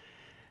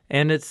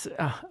 And it's,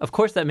 of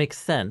course, that makes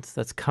sense.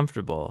 That's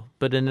comfortable.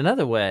 But in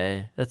another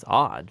way, that's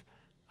odd.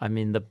 I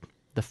mean,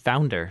 the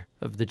founder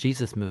of the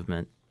Jesus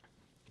movement,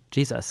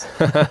 Jesus,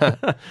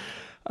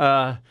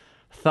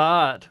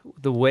 thought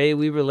the way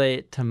we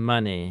relate to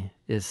money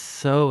is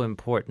so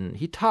important.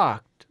 He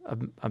talked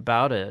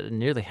about it in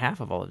nearly half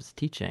of all of his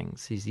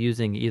teachings. He's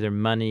using either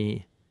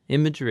money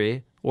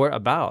imagery or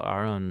about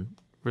our own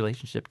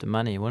relationship to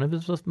money. One of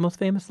his most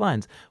famous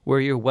lines, where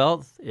your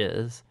wealth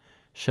is,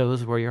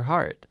 shows where your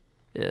heart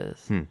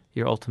is,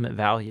 your ultimate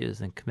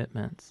values and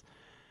commitments.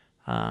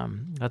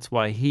 That's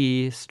why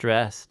he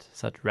stressed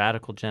such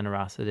radical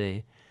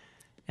generosity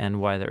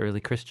and why the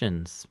early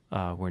Christians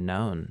were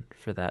known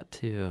for that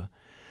too.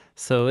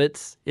 So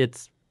it's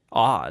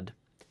odd.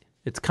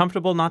 It's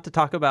comfortable not to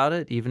talk about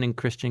it, even in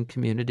Christian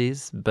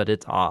communities, but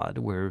it's odd.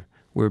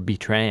 We're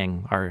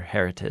betraying our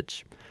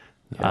heritage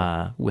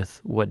with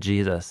what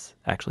Jesus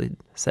actually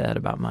said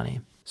about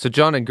money. So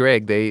Jon and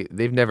Greg,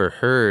 they've never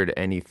heard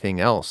anything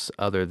else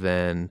other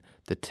than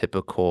the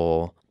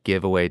typical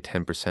give away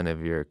 10%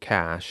 of your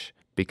cash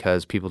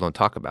because people don't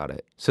talk about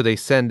it. So they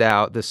send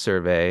out this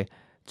survey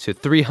to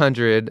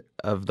 300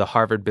 of the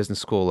Harvard Business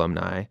School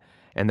alumni,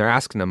 and they're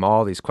asking them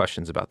all these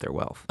questions about their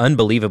wealth.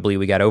 Unbelievably,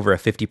 we got over a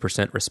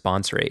 50%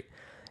 response rate.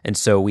 And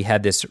so we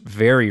had this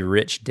very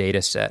rich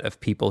data set of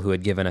people who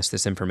had given us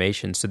this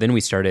information. So then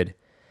we started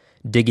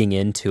digging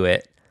into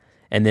it.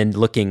 And then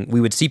we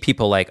would see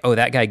people like, oh,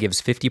 that guy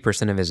gives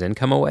 50% of his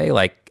income away.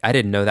 Like, I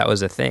didn't know that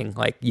was a thing.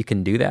 Like, you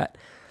can do that.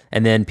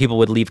 And then people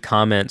would leave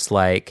comments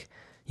like,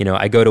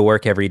 I go to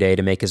work every day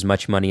to make as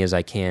much money as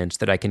I can so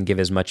that I can give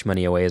as much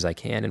money away as I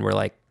can. And we're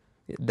like,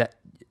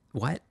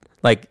 what?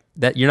 Like,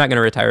 that you're not going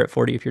to retire at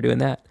 40 if you're doing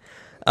that.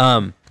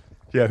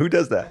 Yeah, who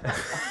does that?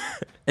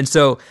 And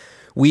so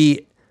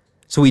we'd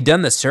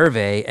done the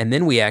survey, and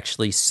then we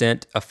actually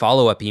sent a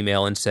follow-up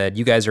email and said,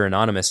 you guys are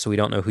anonymous, so we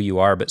don't know who you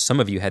are, but some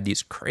of you had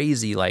these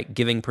crazy like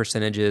giving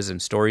percentages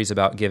and stories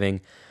about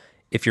giving.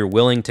 If you're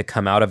willing to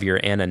come out of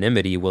your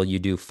anonymity, will you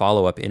do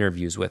follow-up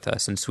interviews with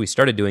us? And so we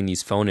started doing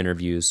these phone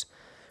interviews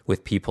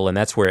with people, and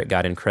that's where it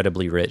got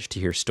incredibly rich to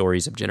hear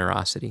stories of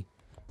generosity.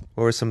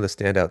 What were some of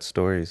the standout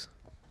stories?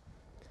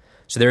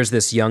 So there's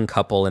this young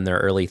couple in their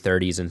early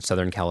 30s in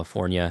Southern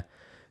California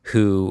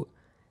who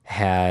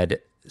had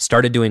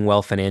started doing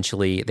well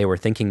financially. They were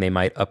thinking they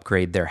might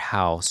upgrade their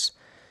house,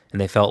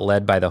 and they felt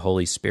led by the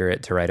Holy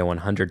Spirit to write a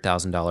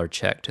 $100,000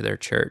 check to their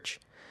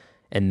church.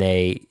 And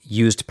they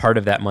used part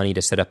of that money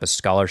to set up a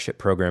scholarship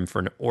program for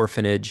an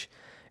orphanage,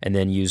 and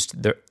then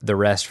used the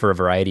rest for a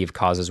variety of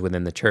causes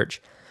within the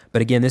church.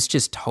 But again, this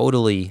just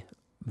totally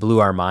blew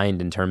our mind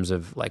in terms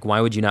of like,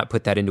 why would you not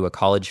put that into a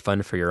college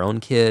fund for your own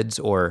kids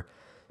or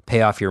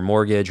pay off your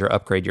mortgage or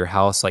upgrade your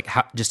house? Like,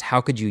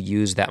 how could you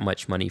use that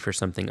much money for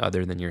something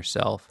other than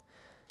yourself?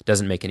 It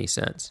doesn't make any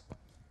sense.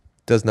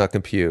 Does not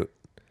compute.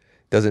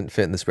 Doesn't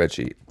fit in the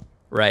spreadsheet.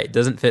 Right.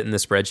 Doesn't fit in the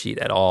spreadsheet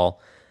at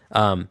all.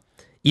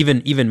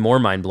 Even more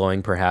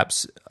mind-blowing,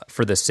 perhaps,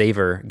 for the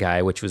saver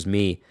guy, which was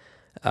me,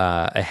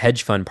 a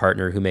hedge fund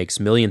partner who makes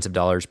millions of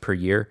dollars per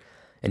year.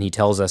 And he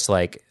tells us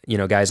like,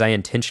 guys, I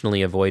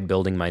intentionally avoid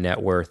building my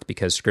net worth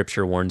because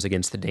Scripture warns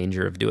against the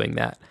danger of doing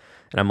that.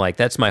 And I'm like,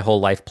 that's my whole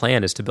life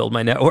plan, is to build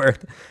my net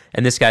worth.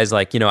 And this guy's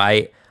like,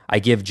 I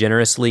give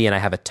generously and I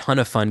have a ton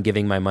of fun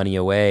giving my money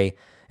away.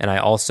 And I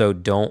also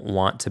don't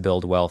want to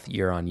build wealth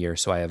year on year,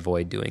 so I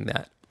avoid doing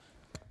that.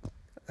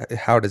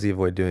 How does he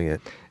avoid doing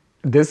it?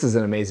 This is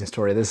an amazing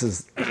story. This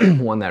is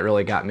one that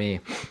really got me.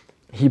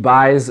 He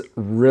buys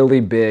really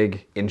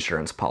big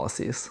insurance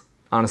policies.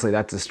 Honestly,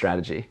 that's his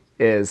strategy,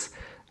 is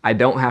I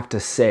don't have to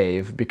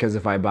save, because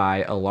if I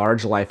buy a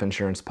large life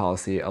insurance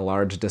policy, a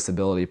large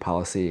disability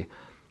policy,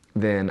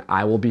 then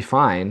I will be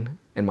fine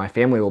and my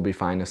family will be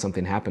fine if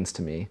something happens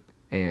to me.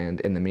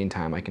 And in the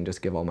meantime, I can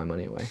just give all my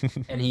money away.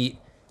 And he,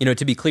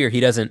 to be clear, he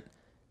doesn't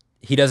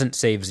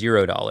save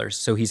 $0.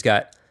 So he's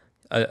got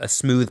a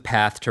smooth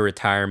path to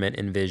retirement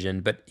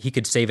envisioned, but he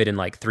could save it in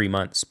like 3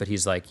 months. But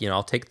he's like,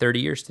 I'll take 30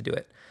 years to do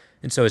it.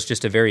 And so it's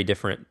just a very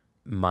different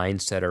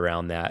mindset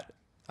around that.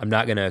 I'm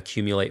not going to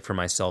accumulate for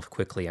myself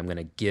quickly. I'm going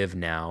to give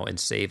now and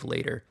save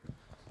later.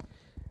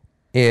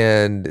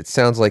 And it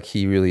sounds like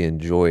he really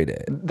enjoyed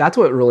it. That's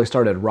what really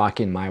started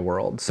rocking my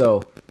world.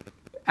 So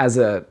as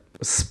a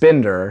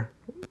spender,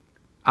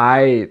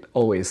 I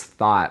always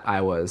thought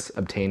I was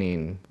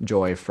obtaining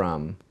joy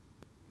from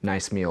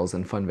nice meals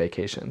and fun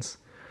vacations.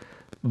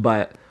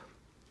 But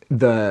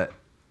the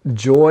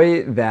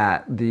joy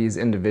that these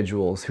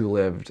individuals who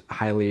lived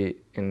highly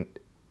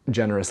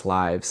generous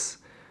lives,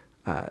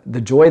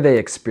 the joy they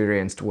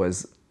experienced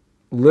was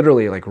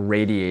literally like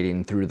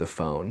radiating through the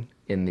phone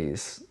in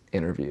these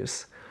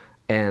interviews.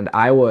 And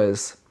I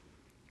was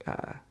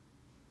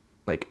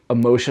like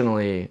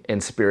emotionally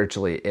and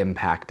spiritually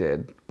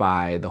impacted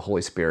by the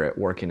Holy Spirit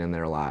working in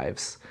their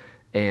lives,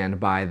 and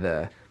by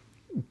the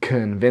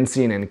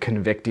convincing and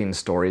convicting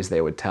stories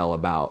they would tell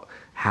about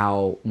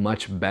how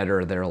much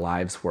better their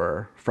lives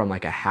were from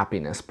like a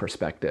happiness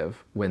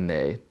perspective when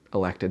they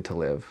elected to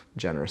live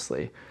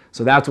generously.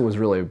 So that's what was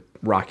really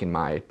rocking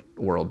my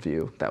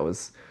worldview. That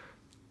was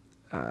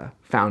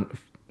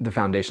the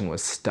foundation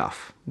was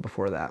stuff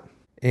before that.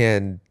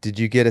 And did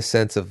you get a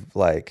sense of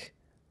like,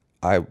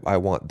 I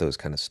want those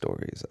kind of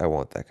stories. I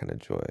want that kind of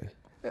joy.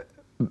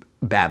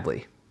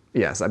 Badly.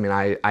 Yes. I mean,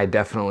 I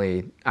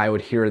definitely, I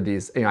would hear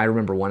these, I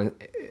remember one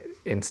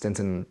instance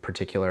in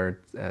particular.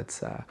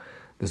 It's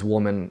this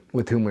woman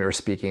with whom we were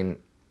speaking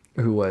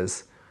who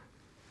was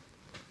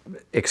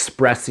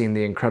expressing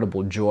the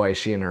incredible joy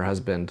she and her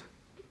husband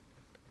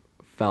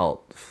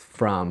felt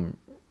from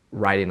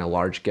writing a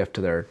large gift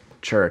to their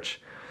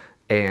church.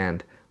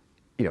 And,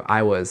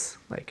 I was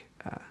like,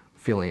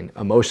 feeling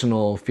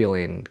emotional,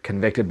 feeling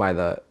convicted by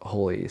the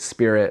Holy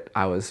Spirit.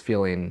 I was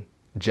feeling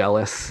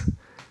jealous.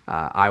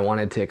 I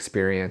wanted to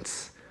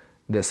experience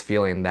this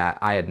feeling that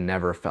I had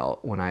never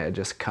felt when I had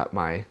just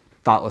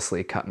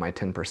thoughtlessly cut my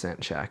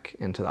 10% check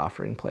into the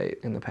offering plate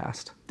in the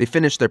past. They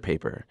finished their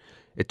paper.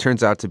 It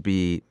turns out to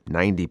be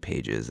 90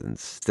 pages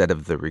instead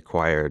of the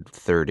required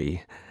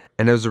 30.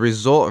 And as a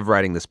result of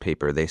writing this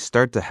paper, they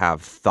start to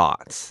have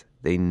thoughts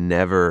they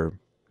never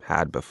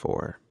had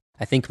before.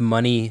 I think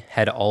money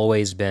had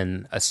always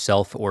been a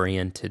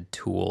self-oriented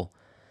tool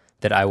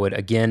that I would,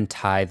 again,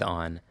 tithe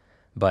on,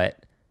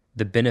 but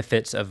the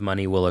benefits of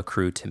money will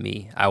accrue to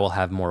me. I will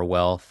have more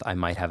wealth. I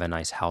might have a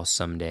nice house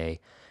someday,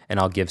 and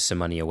I'll give some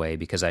money away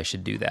because I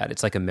should do that.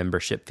 It's like a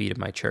membership fee to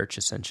my church,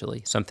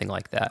 essentially, something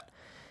like that.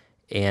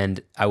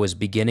 And I was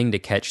beginning to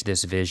catch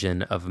this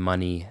vision of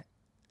money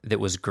that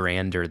was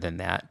grander than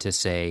that, to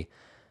say,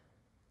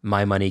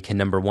 my money can,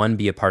 number one,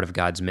 be a part of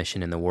God's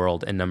mission in the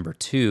world, and number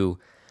two,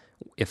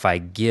 if I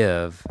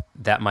give,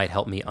 that might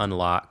help me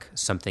unlock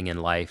something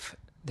in life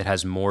that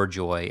has more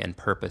joy and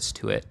purpose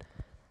to it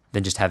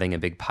than just having a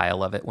big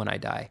pile of it when I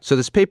die. So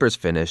this paper's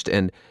finished,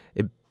 and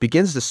it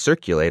begins to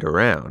circulate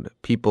around.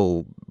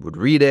 People would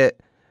read it,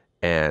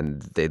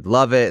 and they'd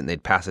love it, and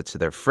they'd pass it to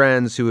their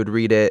friends who would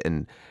read it,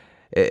 and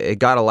it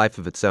got a life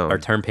of its own. Our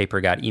term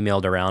paper got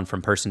emailed around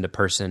from person to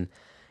person,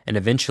 and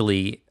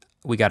eventually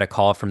we got a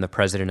call from the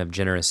president of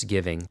Generous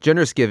Giving.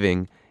 Generous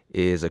Giving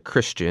is a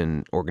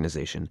Christian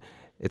organization.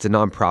 It's a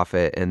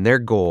nonprofit, and their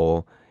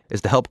goal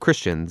is to help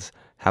Christians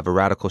have a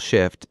radical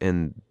shift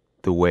in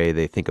the way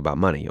they think about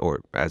money, or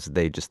as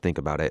they just think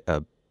about it,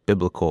 a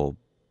biblical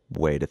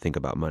way to think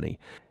about money.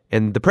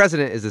 And the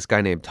president is this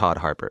guy named Todd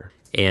Harper.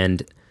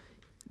 And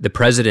the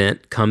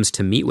president comes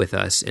to meet with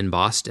us in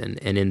Boston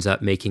and ends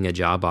up making a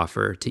job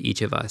offer to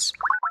each of us.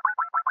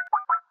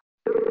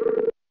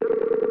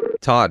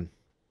 Todd,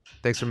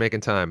 thanks for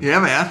making time. Yeah,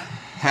 man.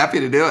 Happy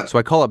to do it. So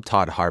I call up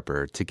Todd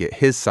Harper to get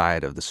his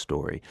side of the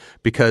story,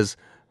 because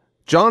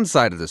John's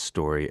side of the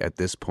story at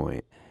this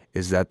point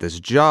is that this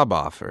job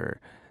offer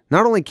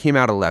not only came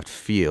out of left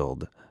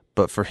field,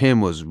 but for him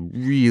was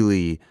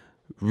really,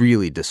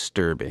 really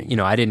disturbing. You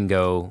know, I didn't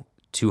go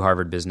to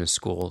Harvard Business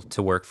School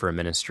to work for a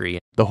ministry.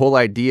 The whole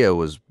idea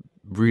was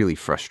really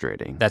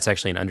frustrating. That's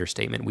actually an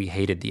understatement. We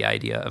hated the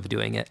idea of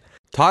doing it.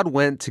 Todd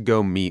went to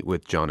go meet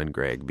with Jon and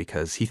Greg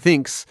because he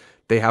thinks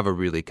they have a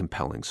really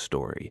compelling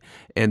story.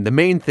 And the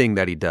main thing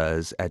that he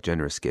does at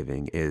Generous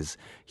Giving is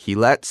he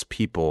lets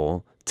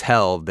people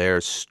tell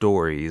their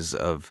stories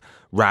of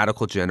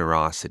radical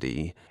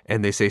generosity.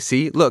 And they say,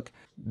 see, look,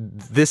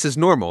 this is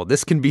normal.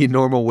 This can be a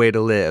normal way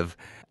to live.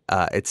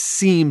 It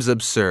seems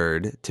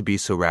absurd to be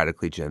so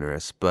radically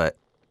generous, but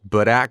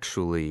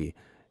actually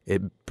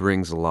it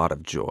brings a lot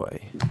of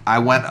joy. I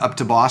went up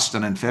to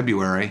Boston in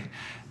February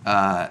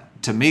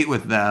to meet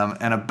with them,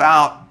 and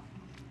about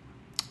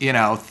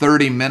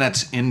 30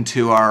 minutes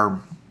into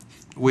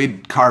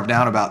we'd carved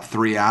down about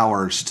 3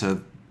 hours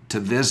to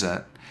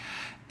visit,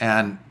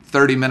 and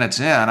 30 minutes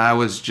in, I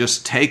was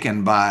just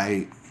taken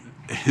by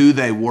who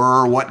they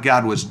were, what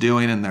God was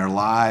doing in their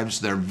lives,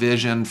 their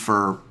vision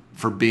for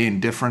being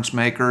difference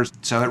makers.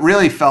 So it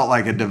really felt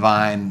like a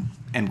divine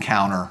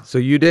encounter. So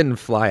you didn't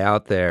fly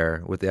out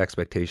there with the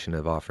expectation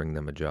of offering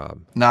them a job?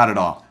 Not at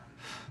all.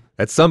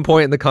 At some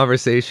point in the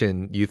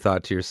conversation, you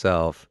thought to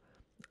yourself,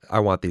 I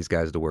want these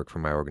guys to work for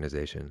my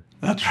organization.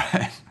 That's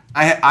right.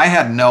 I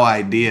had no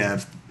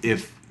idea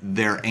if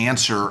their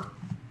answer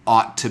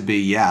ought to be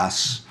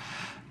yes,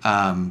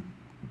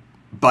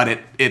 but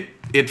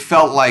it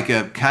felt like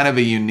a kind of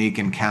a unique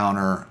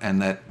encounter,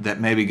 and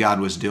that maybe God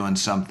was doing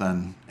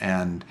something.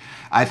 And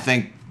I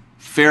think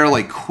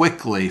fairly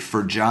quickly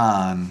for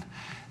Jon,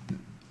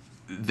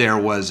 there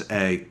was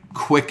a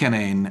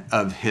quickening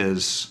of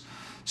his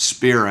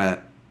spirit,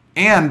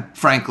 and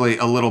frankly,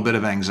 a little bit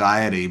of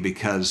anxiety,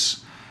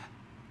 because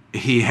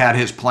he had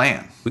his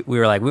plan. We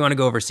were like, we want to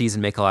go overseas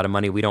and make a lot of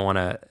money. We don't want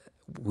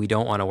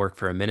to work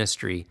for a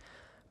ministry,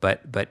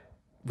 but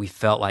we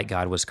felt like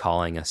God was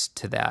calling us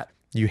to that.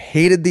 You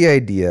hated the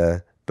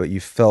idea, but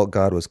you felt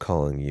God was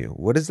calling you.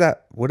 What does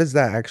that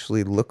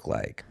actually look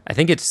like? I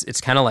think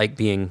it's kind of like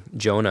being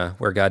Jonah,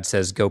 where God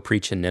says, go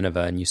preach in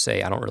Nineveh, and you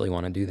say, I don't really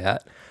want to do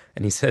that.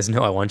 And he says,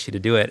 no, I want you to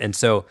do it. And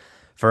so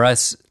for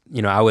us,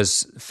 I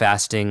was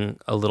fasting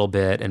a little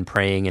bit and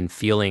praying and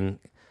feeling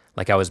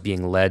like I was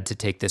being led to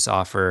take this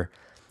offer,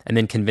 and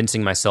then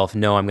convincing myself,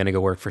 no, I'm going to go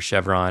work for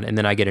Chevron. And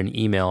then I get an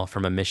email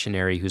from a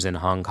missionary who's in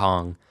Hong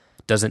Kong,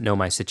 doesn't know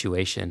my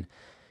situation.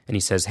 And he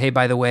says, hey,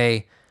 by the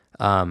way,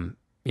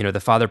 the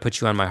Father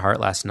put you on my heart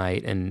last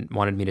night and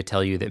wanted me to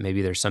tell you that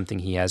maybe there's something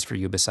he has for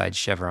you besides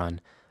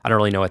Chevron. I don't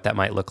really know what that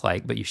might look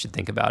like, but you should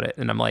think about it.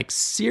 And I'm like,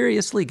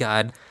 seriously,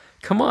 God,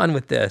 come on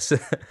with this.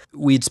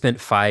 We'd spent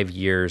 5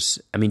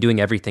 years,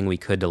 doing everything we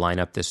could to line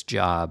up this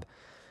job.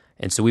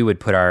 And so we would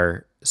put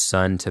our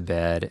son to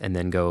bed and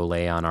then go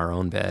lay on our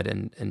own bed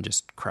and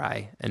just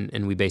cry.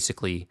 And we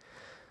basically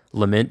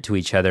lament to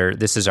each other,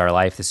 this is our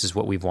life, this is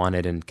what we've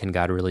wanted, and can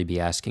God really be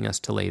asking us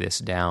to lay this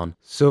down?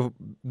 So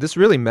this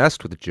really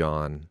messed with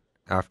Jon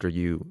after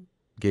you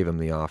gave him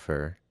the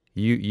offer.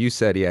 You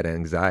said he had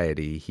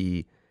anxiety.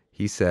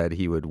 He said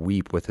he would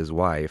weep with his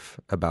wife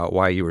about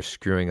why you were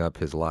screwing up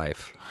his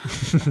life.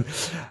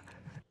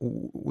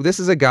 This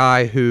is a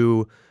guy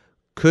who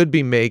could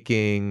be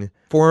making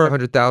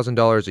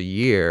 $400,000 a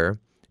year,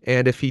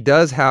 and if he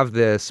does have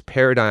this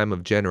paradigm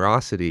of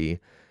generosity,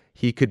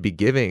 he could be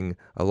giving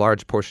a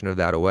large portion of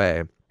that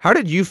away. How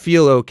did you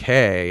feel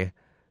okay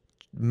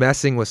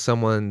messing with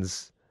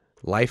someone's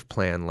life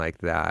plan like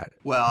that?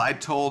 Well, I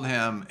told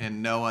him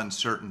in no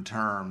uncertain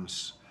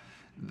terms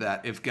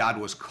that if God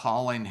was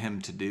calling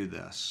him to do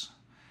this,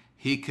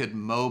 he could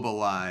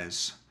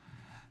mobilize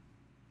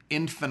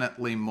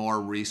infinitely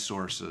more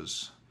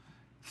resources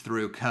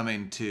through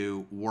coming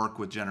to work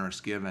with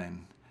Generous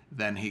Giving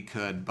than he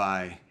could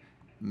by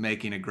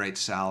making a great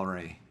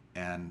salary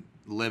and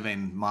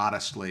living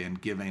modestly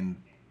and giving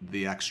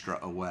the extra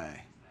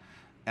away.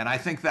 And I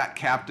think that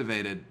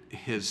captivated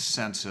his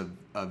sense of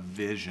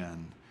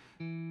vision.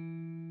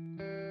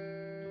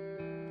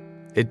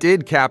 It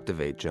did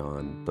captivate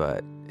Jon,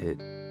 but it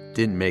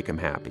didn't make him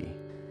happy.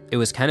 It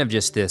was kind of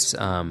just this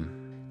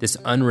this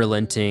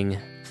unrelenting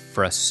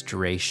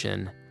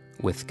frustration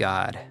with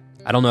God.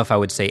 I don't know if I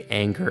would say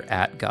anger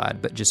at God,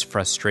 but just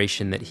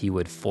frustration that he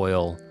would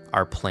foil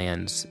our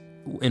plans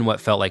in what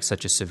felt like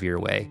such a severe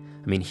way.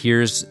 I mean,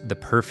 here's the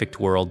perfect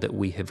world that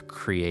we have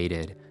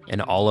created,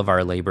 and all of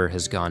our labor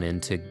has gone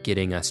into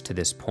getting us to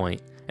this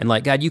point. And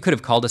like, God, you could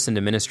have called us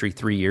into ministry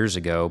 3 years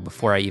ago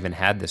before I even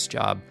had this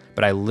job,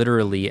 but I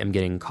literally am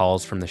getting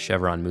calls from the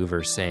Chevron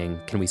movers saying,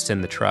 can we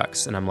send the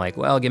trucks? And I'm like,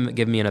 well,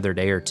 give me another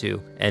day or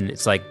two. And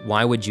it's like,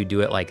 why would you do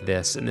it like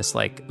this, in this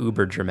like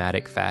uber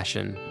dramatic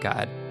fashion,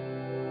 God?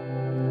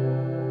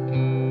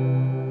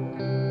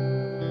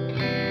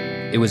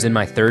 It was in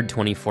my third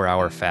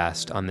 24-hour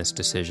fast on this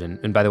decision.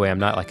 And by the way, I'm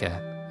not like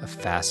a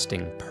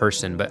fasting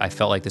person, but I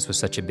felt like this was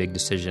such a big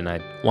decision.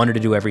 I wanted to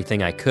do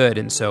everything I could,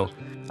 and so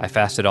I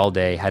fasted all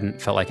day,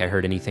 hadn't felt like I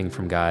heard anything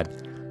from God.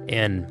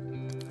 And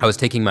I was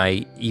taking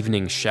my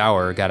evening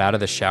shower, got out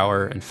of the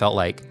shower, and felt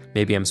like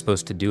maybe I'm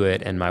supposed to do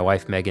it. And my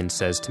wife, Megan,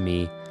 says to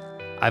me,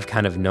 I've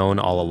kind of known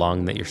all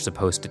along that you're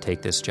supposed to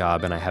take this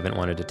job, and I haven't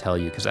wanted to tell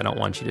you because I don't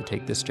want you to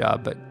take this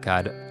job. But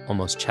God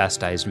almost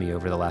chastised me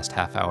over the last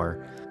half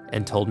hour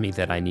and told me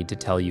that I need to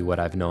tell you what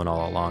I've known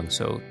all along,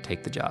 so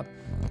take the job.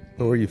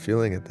 What were you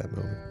feeling at that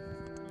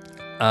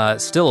moment?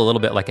 Still a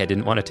little bit like I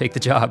didn't want to take the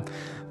job,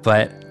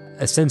 but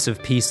a sense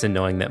of peace in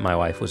knowing that my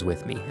wife was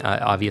with me.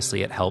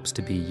 Obviously, it helps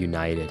to be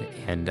united,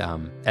 and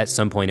at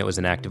some point it was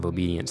an act of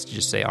obedience to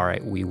just say, all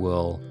right, we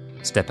will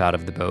step out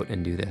of the boat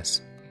and do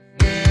this.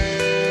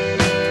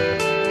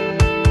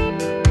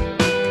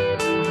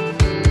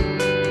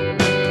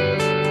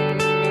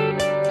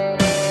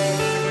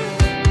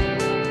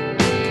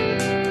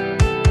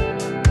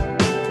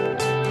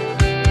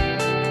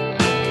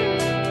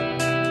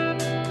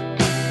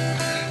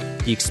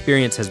 The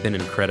experience has been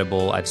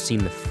incredible. I've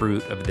seen the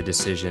fruit of the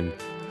decision.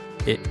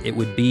 It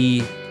would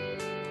be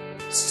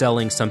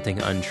selling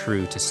something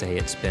untrue to say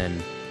it's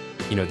been,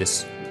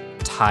 this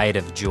tide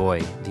of joy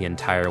the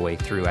entire way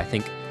through. I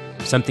think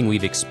something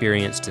we've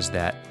experienced is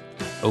that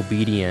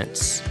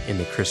obedience in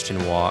the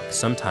Christian walk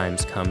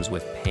sometimes comes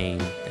with pain,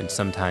 and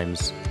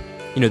sometimes,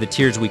 the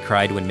tears we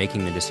cried when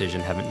making the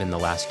decision haven't been the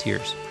last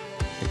tears.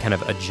 And kind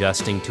of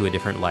adjusting to a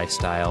different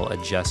lifestyle,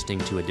 adjusting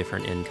to a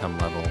different income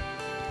level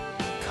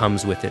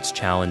comes with its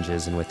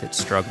challenges and with its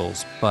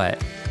struggles,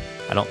 but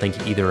I don't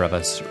think either of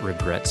us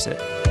regrets it.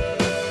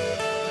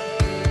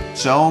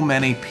 So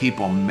many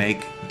people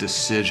make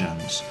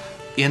decisions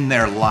in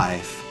their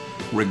life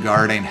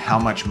regarding how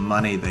much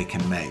money they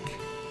can make.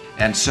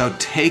 And so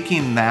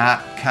taking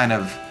that kind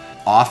of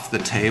off the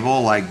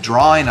table, like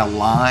drawing a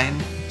line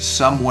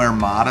somewhere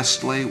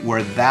modestly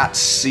where that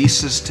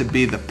ceases to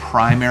be the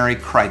primary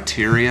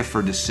criteria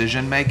for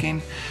decision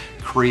making,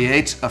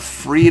 creates a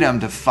freedom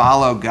to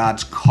follow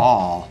God's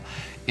call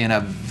in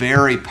a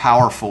very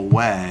powerful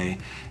way.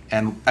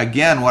 And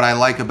again, what I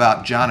like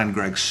about Jon and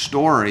Greg's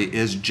story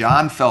is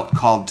Jon felt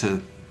called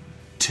to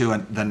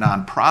the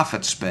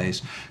nonprofit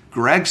space.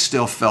 Greg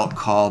still felt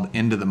called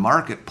into the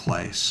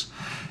marketplace.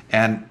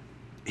 And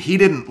he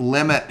didn't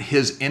limit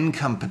his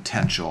income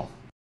potential.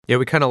 Yeah,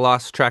 we kind of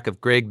lost track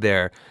of Greg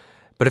there.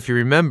 But if you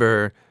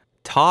remember,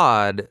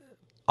 Todd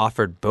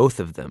offered both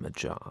of them a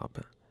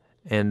job.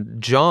 And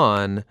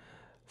Jon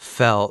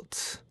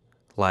felt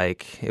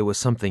like it was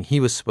something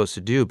he was supposed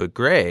to do, but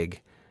Greg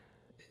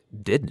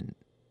didn't.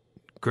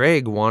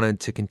 Greg wanted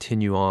to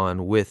continue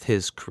on with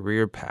his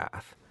career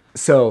path.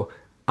 So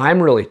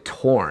I'm really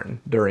torn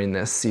during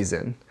this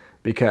season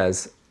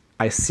because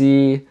I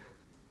see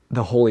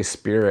the Holy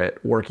Spirit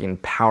working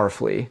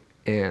powerfully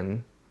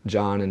in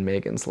Jon and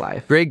Megan's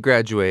life. Greg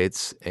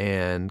graduates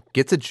and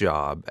gets a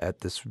job at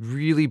this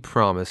really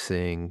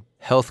promising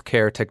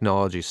healthcare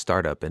technology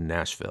startup in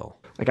Nashville.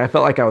 Like I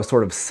felt like I was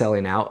sort of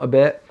selling out a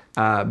bit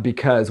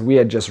because we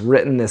had just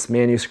written this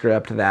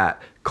manuscript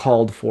that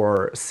called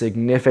for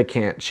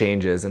significant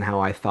changes in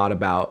how I thought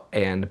about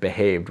and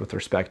behaved with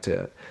respect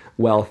to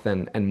wealth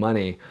and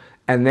money.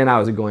 And then I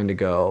was going to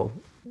go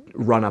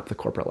run up the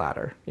corporate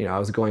ladder. I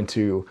was going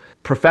to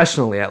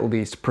professionally at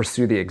least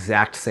pursue the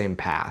exact same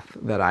path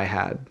that I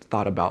had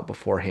thought about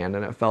beforehand.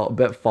 And it felt a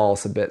bit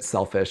false, a bit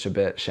selfish, a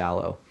bit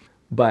shallow.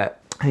 But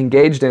I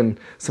engaged in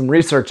some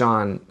research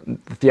on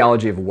the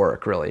theology of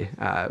work, really,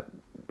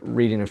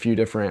 reading a few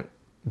different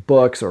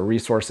books or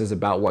resources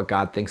about what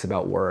God thinks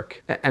about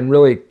work, and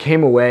really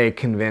came away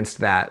convinced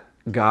that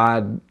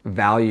God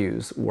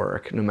values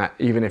work, no matter,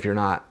 even if you're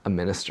not a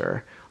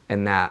minister,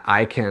 and that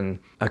I can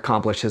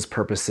accomplish his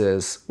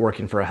purposes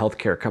working for a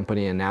healthcare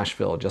company in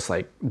Nashville, just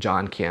like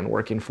Jon can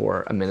working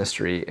for a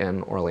ministry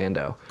in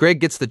Orlando.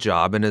 Greg gets the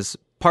job, and as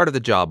part of the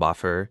job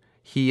offer,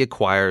 he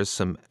acquires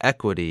some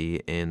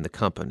equity in the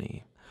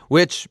company,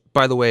 which,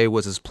 by the way,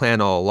 was his plan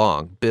all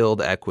along: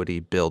 build equity,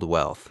 build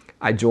wealth.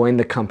 I joined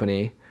the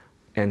company,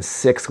 and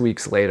 6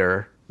 weeks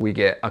later we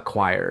get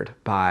acquired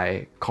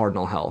by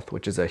Cardinal Health,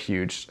 which is a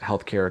huge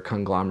healthcare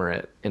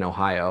conglomerate in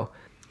Ohio,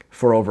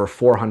 for over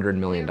 $400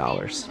 million.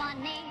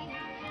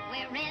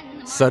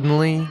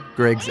 Suddenly,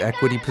 Greg's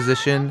equity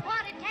position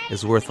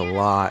is worth a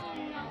lot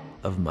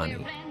of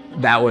money.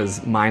 That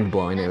was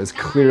mind-blowing. It was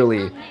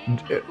clearly,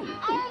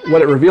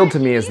 what it revealed to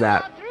me is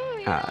that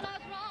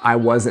I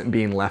wasn't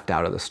being left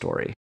out of the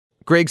story.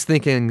 Greg's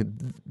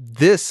thinking,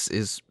 this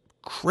is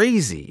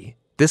crazy.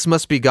 This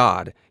must be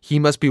God. He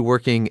must be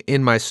working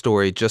in my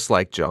story just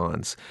like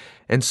Jon's.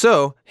 And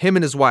so him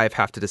and his wife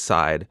have to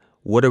decide,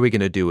 what are we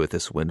going to do with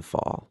this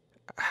windfall?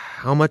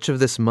 How much of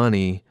this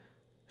money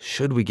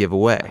should we give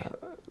away?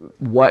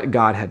 What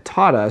God had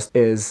taught us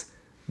is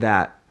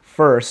that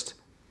first,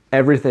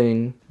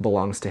 everything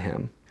belongs to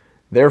him.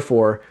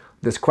 Therefore,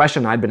 this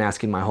question I'd been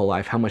asking my whole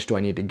life, how much do I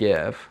need to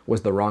give,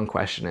 was the wrong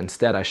question.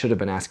 Instead, I should have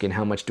been asking,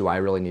 how much do I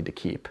really need to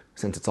keep,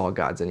 since it's all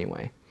God's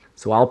anyway.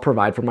 So I'll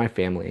provide for my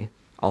family.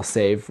 I'll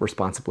save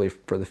responsibly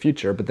for the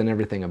future, but then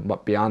everything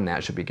beyond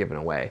that should be given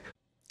away.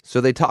 So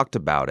they talked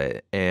about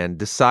it and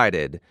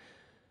decided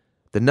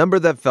the number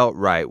that felt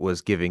right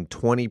was giving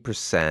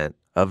 20%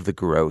 of the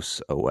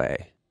gross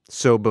away.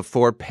 So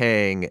before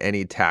paying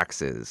any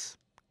taxes,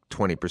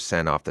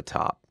 20% off the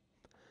top.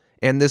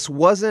 And this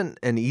wasn't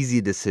an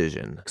easy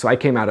decision. So I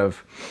came out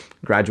of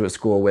graduate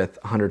school with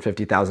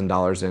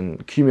 $150,000 in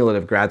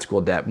cumulative grad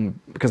school debt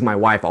because my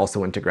wife also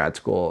went to grad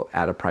school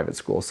at a private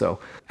school. So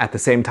at the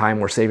same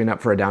time, we're saving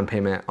up for a down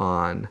payment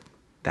on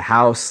the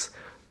house.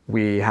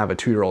 We have a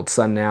 2-year-old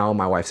son now.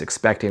 My wife's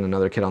expecting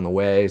another kid on the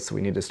way, so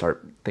we need to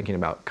start thinking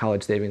about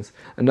college savings.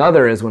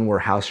 Another is when we're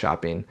house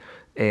shopping.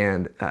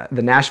 And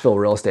the Nashville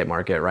real estate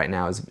market right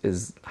now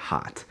is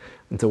hot.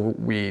 And so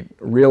we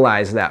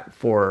realized that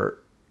for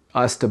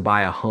us to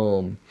buy a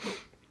home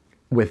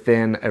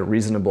within a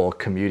reasonable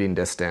commuting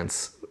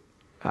distance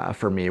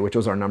for me, which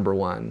was our number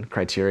one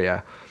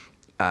criteria,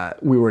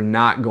 we were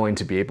not going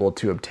to be able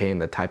to obtain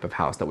the type of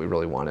house that we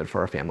really wanted for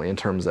our family in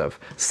terms of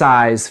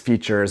size,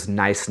 features,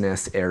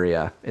 niceness,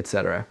 area,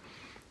 etc.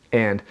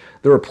 And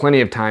there were plenty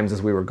of times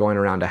as we were going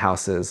around to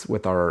houses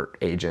with our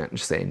agent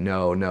just saying,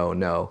 no, no,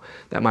 no,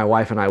 that my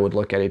wife and I would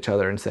look at each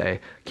other and say,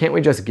 can't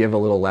we just give a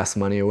little less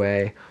money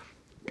away?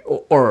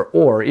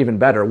 Or even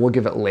better, we'll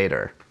give it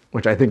later,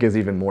 which I think is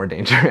even more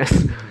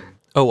dangerous.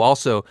 Oh,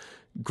 also,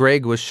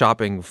 Greg was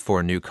shopping for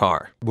a new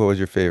car. What was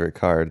your favorite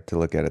car to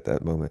look at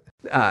that moment?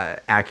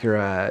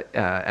 Acura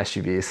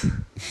SUVs,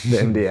 the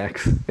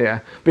MDX, yeah,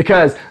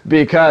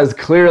 because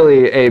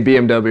clearly a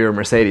BMW or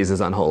Mercedes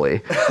is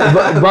unholy,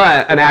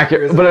 but an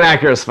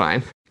Acura is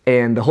fine.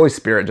 And the Holy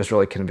Spirit just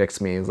really convicts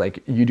me. It's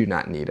like, you do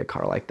not need a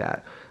car like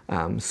that.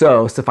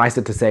 So suffice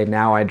it to say,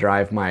 now I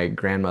drive my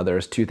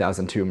grandmother's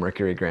 2002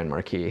 Mercury Grand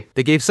Marquis.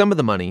 They gave some of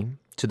the money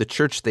to the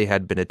church they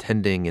had been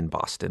attending in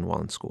Boston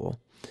while in school.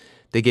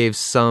 They gave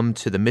some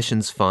to the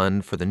missions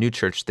fund for the new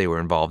church they were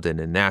involved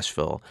in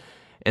Nashville.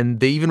 And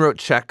they even wrote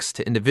checks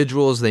to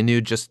individuals they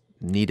knew just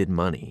needed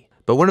money.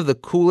 But one of the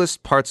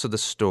coolest parts of the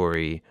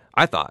story,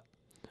 I thought,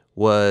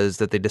 was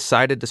that they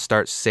decided to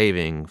start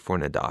saving for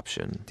an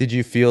adoption. Did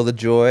you feel the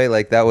joy?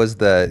 Like that was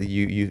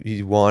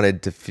you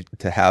wanted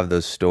to have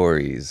those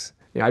stories.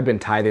 You know, I'd been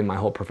tithing my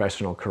whole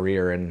professional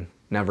career and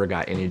never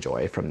got any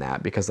joy from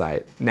that because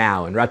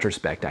now in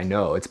retrospect, I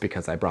know it's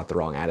because I brought the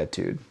wrong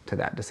attitude to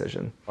that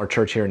decision. Our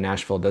church here in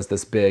Nashville does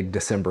this big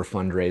December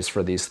fundraise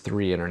for these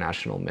 3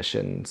 international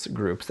missions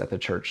groups that the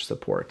church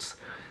supports.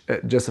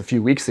 Just a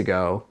few weeks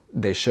ago,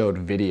 they showed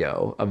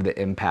video of the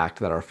impact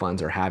that our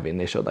funds are having.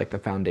 They showed like the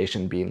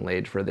foundation being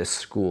laid for this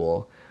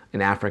school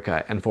in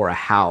Africa and for a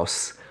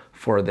house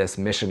for this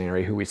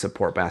missionary who we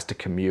support but has to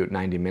commute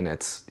 90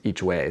 minutes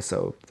each way.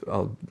 So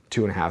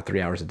 2.5,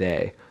 3 hours a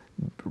day,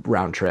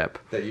 round trip.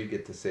 That you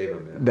get to save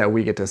them now. That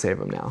we get to save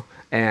them now.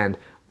 And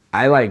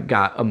I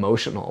got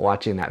emotional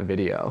watching that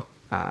video,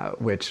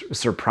 which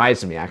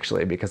surprised me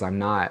actually because I'm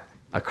not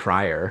a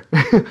crier.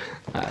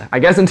 I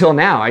guess until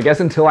now. I guess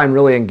until I'm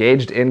really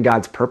engaged in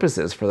God's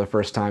purposes for the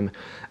first time.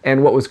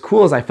 And what was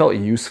cool is I felt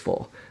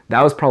useful.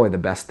 That was probably the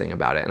best thing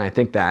about it. And I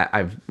think that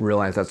I've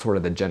realized that's sort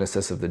of the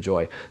genesis of the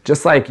joy.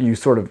 Just like you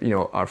sort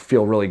of,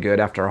 feel really good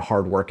after a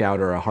hard workout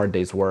or a hard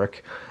day's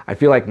work, I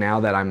feel like now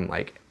that I'm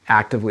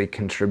actively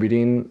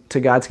contributing to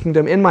God's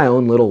kingdom in my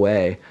own little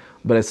way,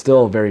 but it's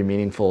still very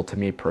meaningful to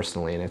me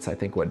personally. And it's, I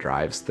think, what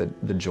drives the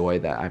joy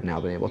that I've now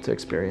been able to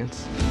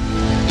experience.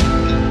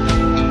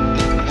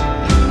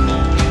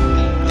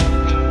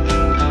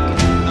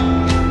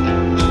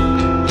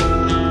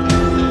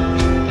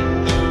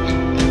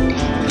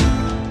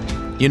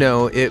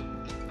 It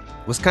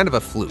was kind of a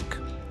fluke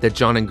that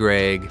Jon and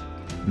Greg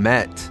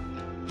met,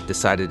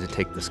 decided to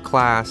take this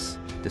class,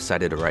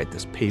 decided to write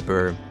this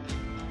paper.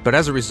 But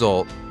as a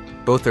result,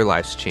 both their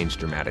lives changed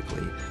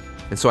dramatically.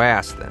 And so I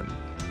asked them,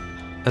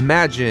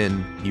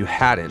 imagine you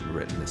hadn't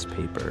written this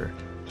paper.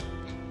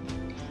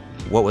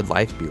 What would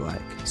life be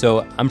like?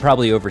 So I'm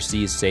probably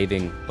overseas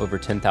saving over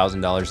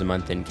 $10,000 a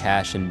month in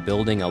cash and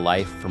building a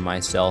life for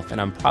myself, and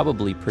I'm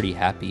probably pretty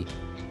happy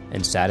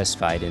and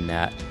satisfied in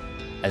that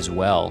as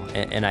well.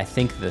 And I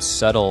think the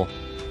subtle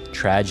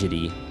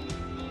tragedy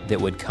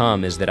that would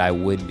come is that I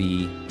would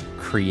be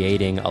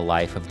creating a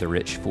life of the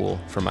rich fool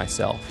for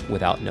myself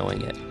without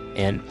knowing it.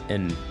 And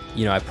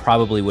I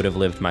probably would have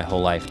lived my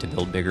whole life to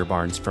build bigger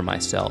barns for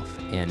myself,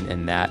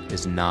 and that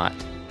is not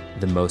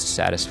the most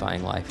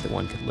satisfying life that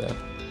one could live.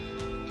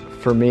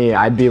 For me,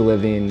 I'd be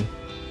living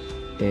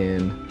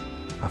in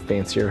a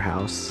fancier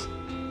house,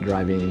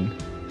 driving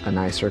a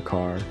nicer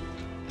car,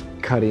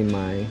 cutting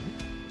my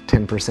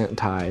 10%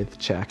 tithe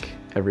check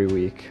every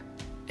week,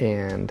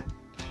 and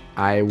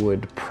I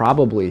would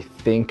probably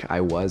think I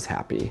was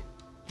happy.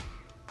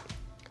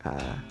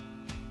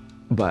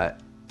 But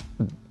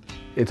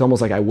it's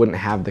almost like I wouldn't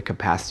have the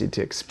capacity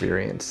to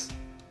experience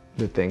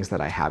the things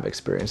that I have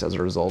experienced as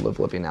a result of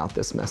living out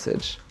this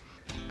message.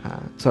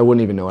 So I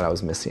wouldn't even know what I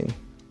was missing.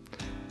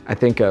 I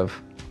think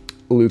of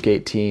Luke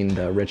 18,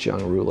 the rich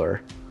young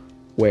ruler,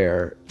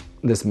 where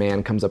this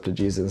man comes up to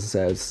Jesus and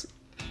says,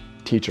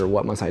 "Teacher,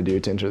 what must I do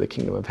to enter the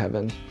kingdom of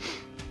heaven?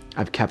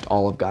 I've kept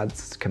all of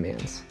God's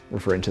commands,"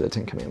 referring to the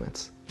 10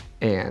 Commandments.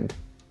 And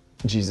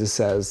Jesus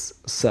says,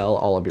 "Sell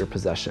all of your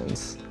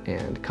possessions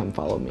and come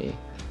follow me."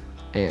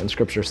 And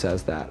scripture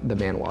says that the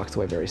man walks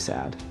away very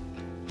sad.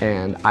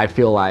 And I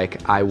feel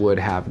like I would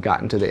have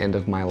gotten to the end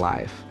of my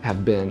life,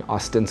 have been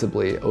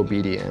ostensibly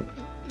obedient,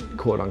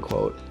 quote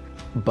unquote,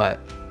 but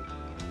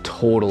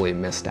totally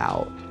missed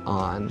out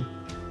on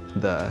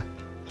the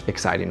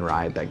exciting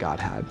ride that God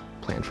had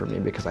planned for me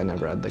because I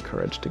never had the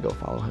courage to go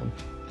follow him.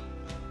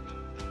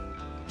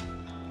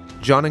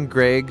 Jon and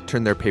Greg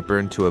turned their paper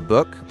into a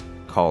book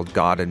called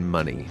God and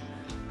Money: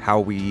 How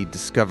We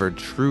Discovered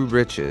True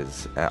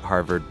Riches at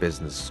Harvard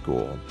Business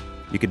School.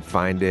 You can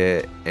find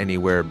it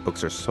anywhere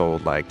books are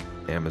sold, like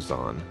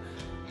Amazon.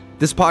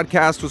 This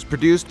podcast was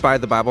produced by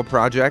The Bible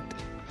Project,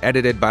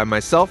 edited by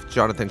myself,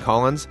 Jonathan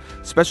Collins.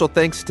 Special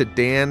thanks to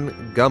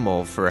Dan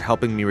Gummel for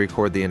helping me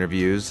record the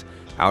interviews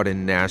out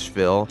in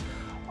Nashville.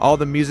 All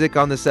the music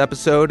on this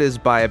episode is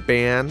by a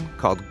band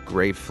called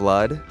Grey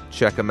Flood.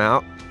 Check them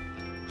out.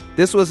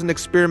 This was an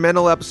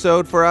experimental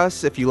episode for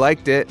us. If you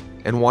liked it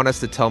and want us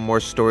to tell more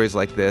stories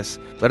like this,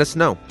 let us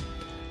know.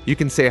 You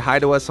can say hi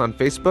to us on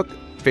Facebook,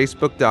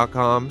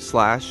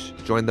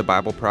 facebook.com/Join the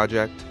Bible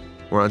Project.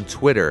 We're on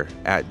Twitter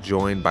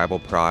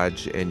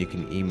 @JoinBibleProj, and you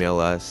can email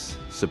us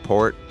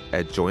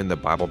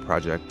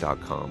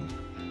support@jointhebibleproject.com.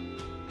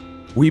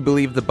 We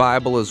believe the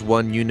Bible is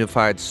one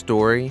unified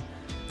story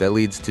that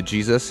leads to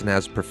Jesus and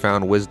has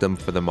profound wisdom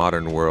for the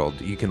modern world.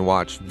 You can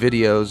watch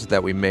videos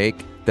that we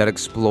make that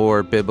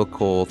explore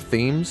biblical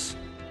themes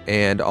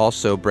and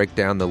also break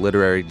down the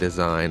literary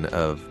design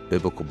of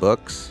biblical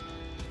books.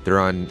 They're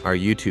on our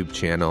YouTube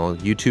channel,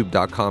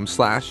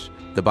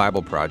 youtube.com/The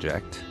Bible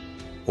Project,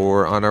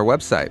 or on our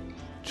website,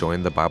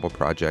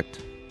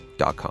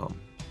 jointhebibleproject.com.